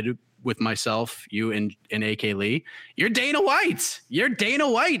we did with myself, you, and AK Lee. You're Dana White. You're Dana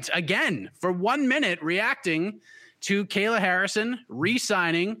White again for 1 minute reacting to Kayla Harrison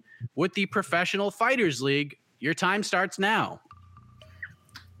re-signing with the Professional Fighters League. Your time starts now.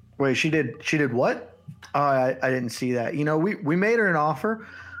 Wait, she did what? I didn't see that. We made her an offer.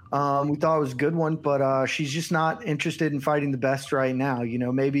 We thought it was a good one, but she's just not interested in fighting the best right now.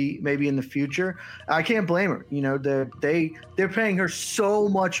 Maybe in the future. I can't blame her. They're paying her so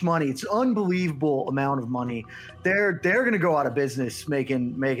much money. It's an unbelievable amount of money. They're going to go out of business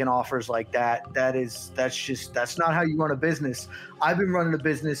making offers like that. That's not how you run a business. I've been running a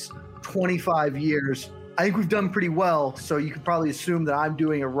business 25 years. I think we've done pretty well, so you could probably assume that I'm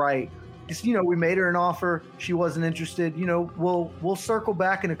doing it right. Just, we made her an offer. She wasn't interested. We'll circle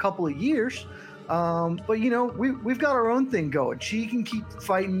back in a couple of years. But we've got our own thing going. She can keep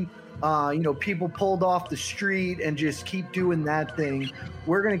fighting, people pulled off the street and just keep doing that thing.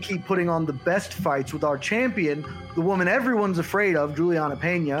 We're going to keep putting on the best fights with our champion, the woman everyone's afraid of, Juliana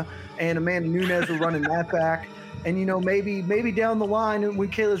Pena, and Amanda Nunes are running that back. And, maybe down the line when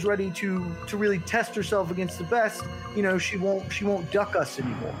Kayla's ready to really test herself against the best, she won't duck us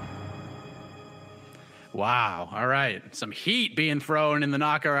anymore. Wow. All right. Some heat being thrown in the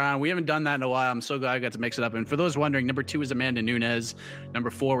knockaround. We haven't done that in a while. I'm so glad I got to mix it up. And for those wondering, number 2 is Amanda Nunes. Number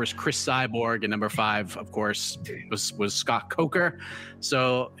 4 was Chris Cyborg. And number 5, of course, was Scott Coker.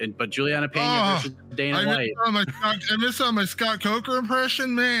 So, but Juliana Pena versus Dana White. I missed out my Scott Coker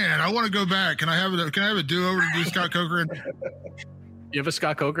impression. Man, I want to go back. Can I have a do-over to do Scott Coker? You have a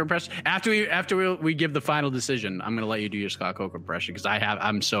Scott Coker impression? After we give the final decision, I'm going to let you do your Scott Coker impression because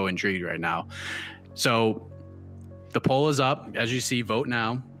I'm so intrigued right now. So the poll is up. As you see, vote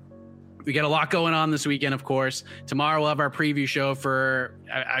now. We got a lot going on this weekend, of course. Tomorrow we'll have our preview show for,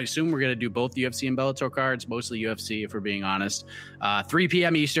 I assume we're going to do both UFC and Bellator cards, mostly UFC if we're being honest. 3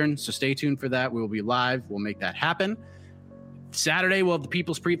 p.m. Eastern, so stay tuned for that. We will be live. We'll make that happen. Saturday we'll have the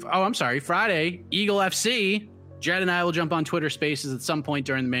People's Friday, Eagle FC. Jed and I will jump on Twitter Spaces at some point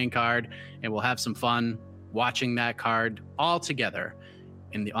during the main card, and we'll have some fun watching that card all together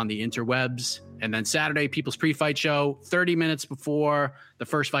on the interwebs. And then Saturday, People's Pre-Fight Show, 30 minutes before the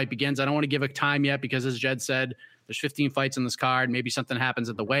first fight begins. I don't want to give a time yet because, as Jed said, there's 15 fights on this card. Maybe something happens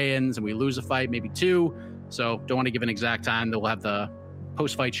at the weigh-ins and we lose a fight, maybe 2. So don't want to give an exact time. We'll have the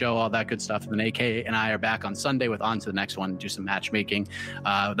post-fight show, all that good stuff. And then AK and I are back on Sunday with On to the Next One, do some matchmaking.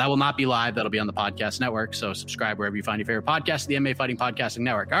 That will not be live. That'll be on the podcast network. So subscribe wherever you find your favorite podcast, the MMA Fighting Podcasting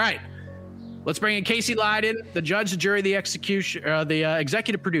Network. All right. Let's bring in Casey Leydon, the judge, the jury, the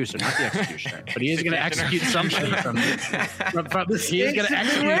executive producer, not the executioner, but he is going to execute somebody he's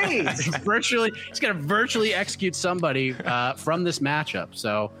going to virtually execute somebody from this matchup.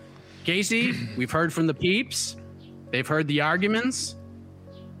 So, Casey, we've heard from the peeps. They've heard the arguments.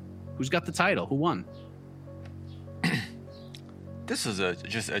 Who's got the title? Who won? This was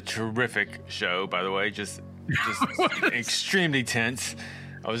just a terrific show, by the way. Just extremely tense.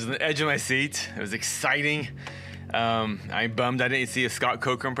 I was on the edge of my seat. It was exciting. I'm bummed I didn't see a Scott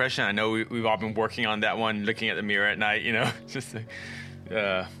Coker impression. I know we've all been working on that one, looking at the mirror at night,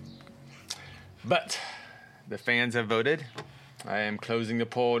 but the fans have voted. I am closing the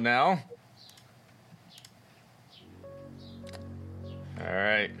poll now. All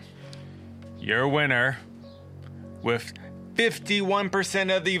right. Your winner with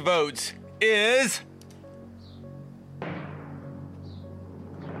 51% of the votes is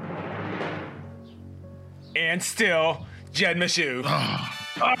and still Jed Meshew.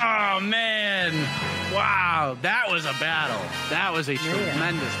 Oh, man. Wow. That was a battle. That was a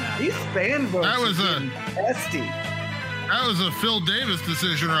tremendous match. These fan votes That was have been testy. That was a Phil Davis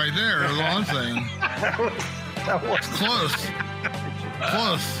decision right there, is all I'm saying. That was Close.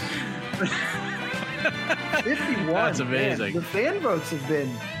 Close. 51. That's amazing. Man, the fan votes have been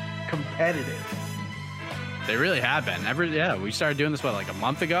competitive. They really have been. We started doing this, like a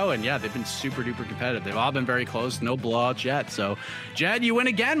month ago? And they've been super duper competitive. They've all been very close. No blowouts yet. So, Jed, you win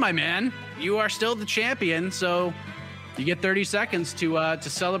again, my man. You are still the champion. So, you get 30 seconds to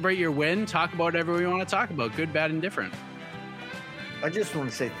celebrate your win. Talk about whatever we want to talk about. Good, bad, and different. I just want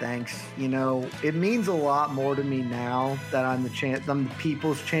to say thanks. You know, it means a lot more to me now that I'm the champ. I'm the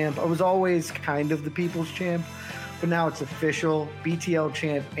people's champ. I was always kind of the people's champ, but now it's official. BTL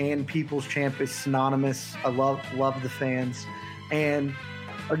champ and people's champ is synonymous. I love the fans. And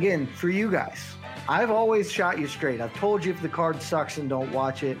again, for you guys, I've always shot you straight. I've told you if the card sucks and don't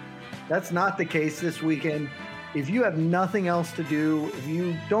watch it. That's not the case this weekend. If you have nothing else to do, if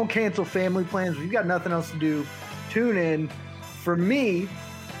you don't cancel family plans, if you've got nothing else to do, tune in. For me,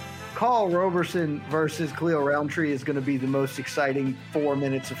 Carl Roberson versus Khalil Roundtree is going to be the most exciting 4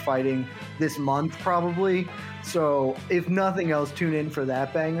 minutes of fighting this month, probably. So if nothing else, tune in for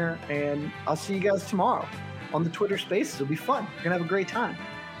that banger. And I'll see you guys tomorrow on the Twitter Spaces. It'll be fun. We're going to have a great time.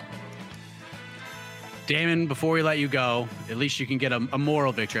 Damon, before we let you go, at least you can get a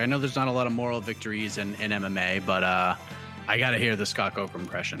moral victory. I know there's not a lot of moral victories in MMA, but I got to hear the Scott Coker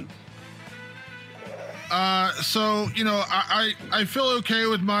impression. So, you know, I feel okay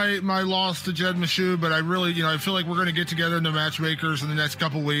with my loss to Jed Meshew, but I really, you know, I feel like we're going to get together in the matchmakers in the next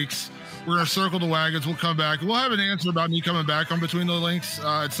couple weeks. We're going to circle the wagons. We'll come back. We'll have an answer about me coming back on Between the Links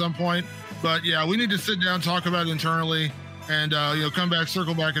at some point. But yeah, we need to sit down, talk about it internally, and you know, come back,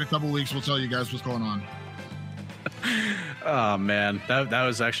 circle back in a couple weeks. We'll tell you guys what's going on. Oh man, that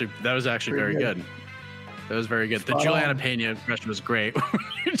was actually very good. That was very good. The Juliana Pena impression was great.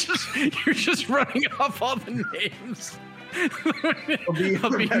 You're just running off all the names.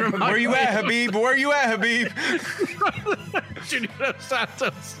 Where you at, Habib? Where you at, Habib? Junior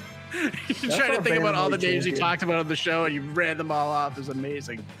Santos. You're trying to think about all the names you talked about on the show, and you ran them all off. It was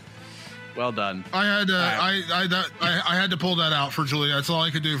amazing. Well done. I had to pull that out for Julia. That's all I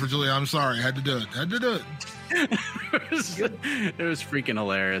could do for Julia. I'm sorry. I had to do it. It was freaking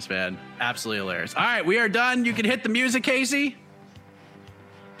hilarious, man. Absolutely hilarious. All right, we are done. You can hit the music, Casey.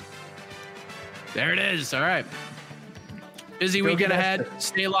 There it is. All right. Busy weekend ahead.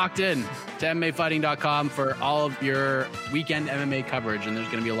 Stay locked in to MMAfighting.com for all of your weekend MMA coverage. And there's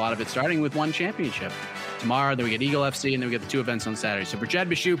going to be a lot of it, starting with one championship tomorrow. Then we get Eagle FC, and then we get the two events on Saturday. So for Jed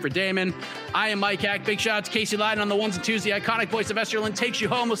Meshew, for Damon, I am Mike Hack. Big shout out to Casey Lyden on the ones and twos. The iconic voice of Esterlin takes you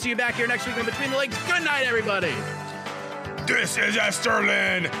home. We'll see you back here next week on Between the Legs. Good night, everybody. This is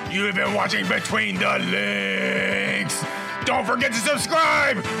Esterlin. You've been watching Between the Links. Don't forget to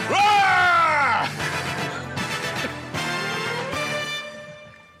subscribe.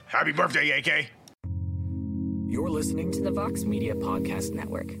 Happy birthday, AK. You're listening to the Vox Media Podcast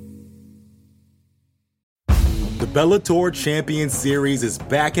Network. The Bellator Champion Series is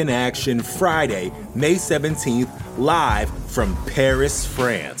back in action Friday, May 17th, live from Paris,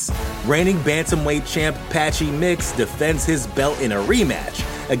 France. Reigning bantamweight champ Patchy Mix defends his belt in a rematch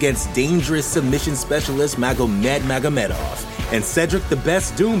against dangerous submission specialist Magomed Magomedov. And Cedric the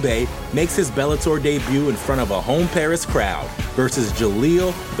Best Doumbé makes his Bellator debut in front of a home Paris crowd versus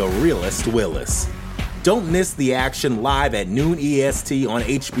Jaleel the Realist Willis. Don't miss the action live at noon EST on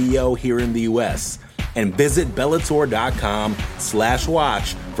HBO here in the US. And visit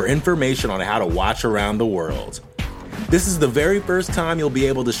Bellator.com/watch for information on how to watch around the world. This is the very first time you'll be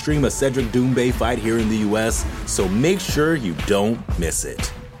able to stream a Cedric Doumbé fight here in the US, so make sure you don't miss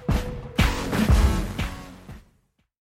it.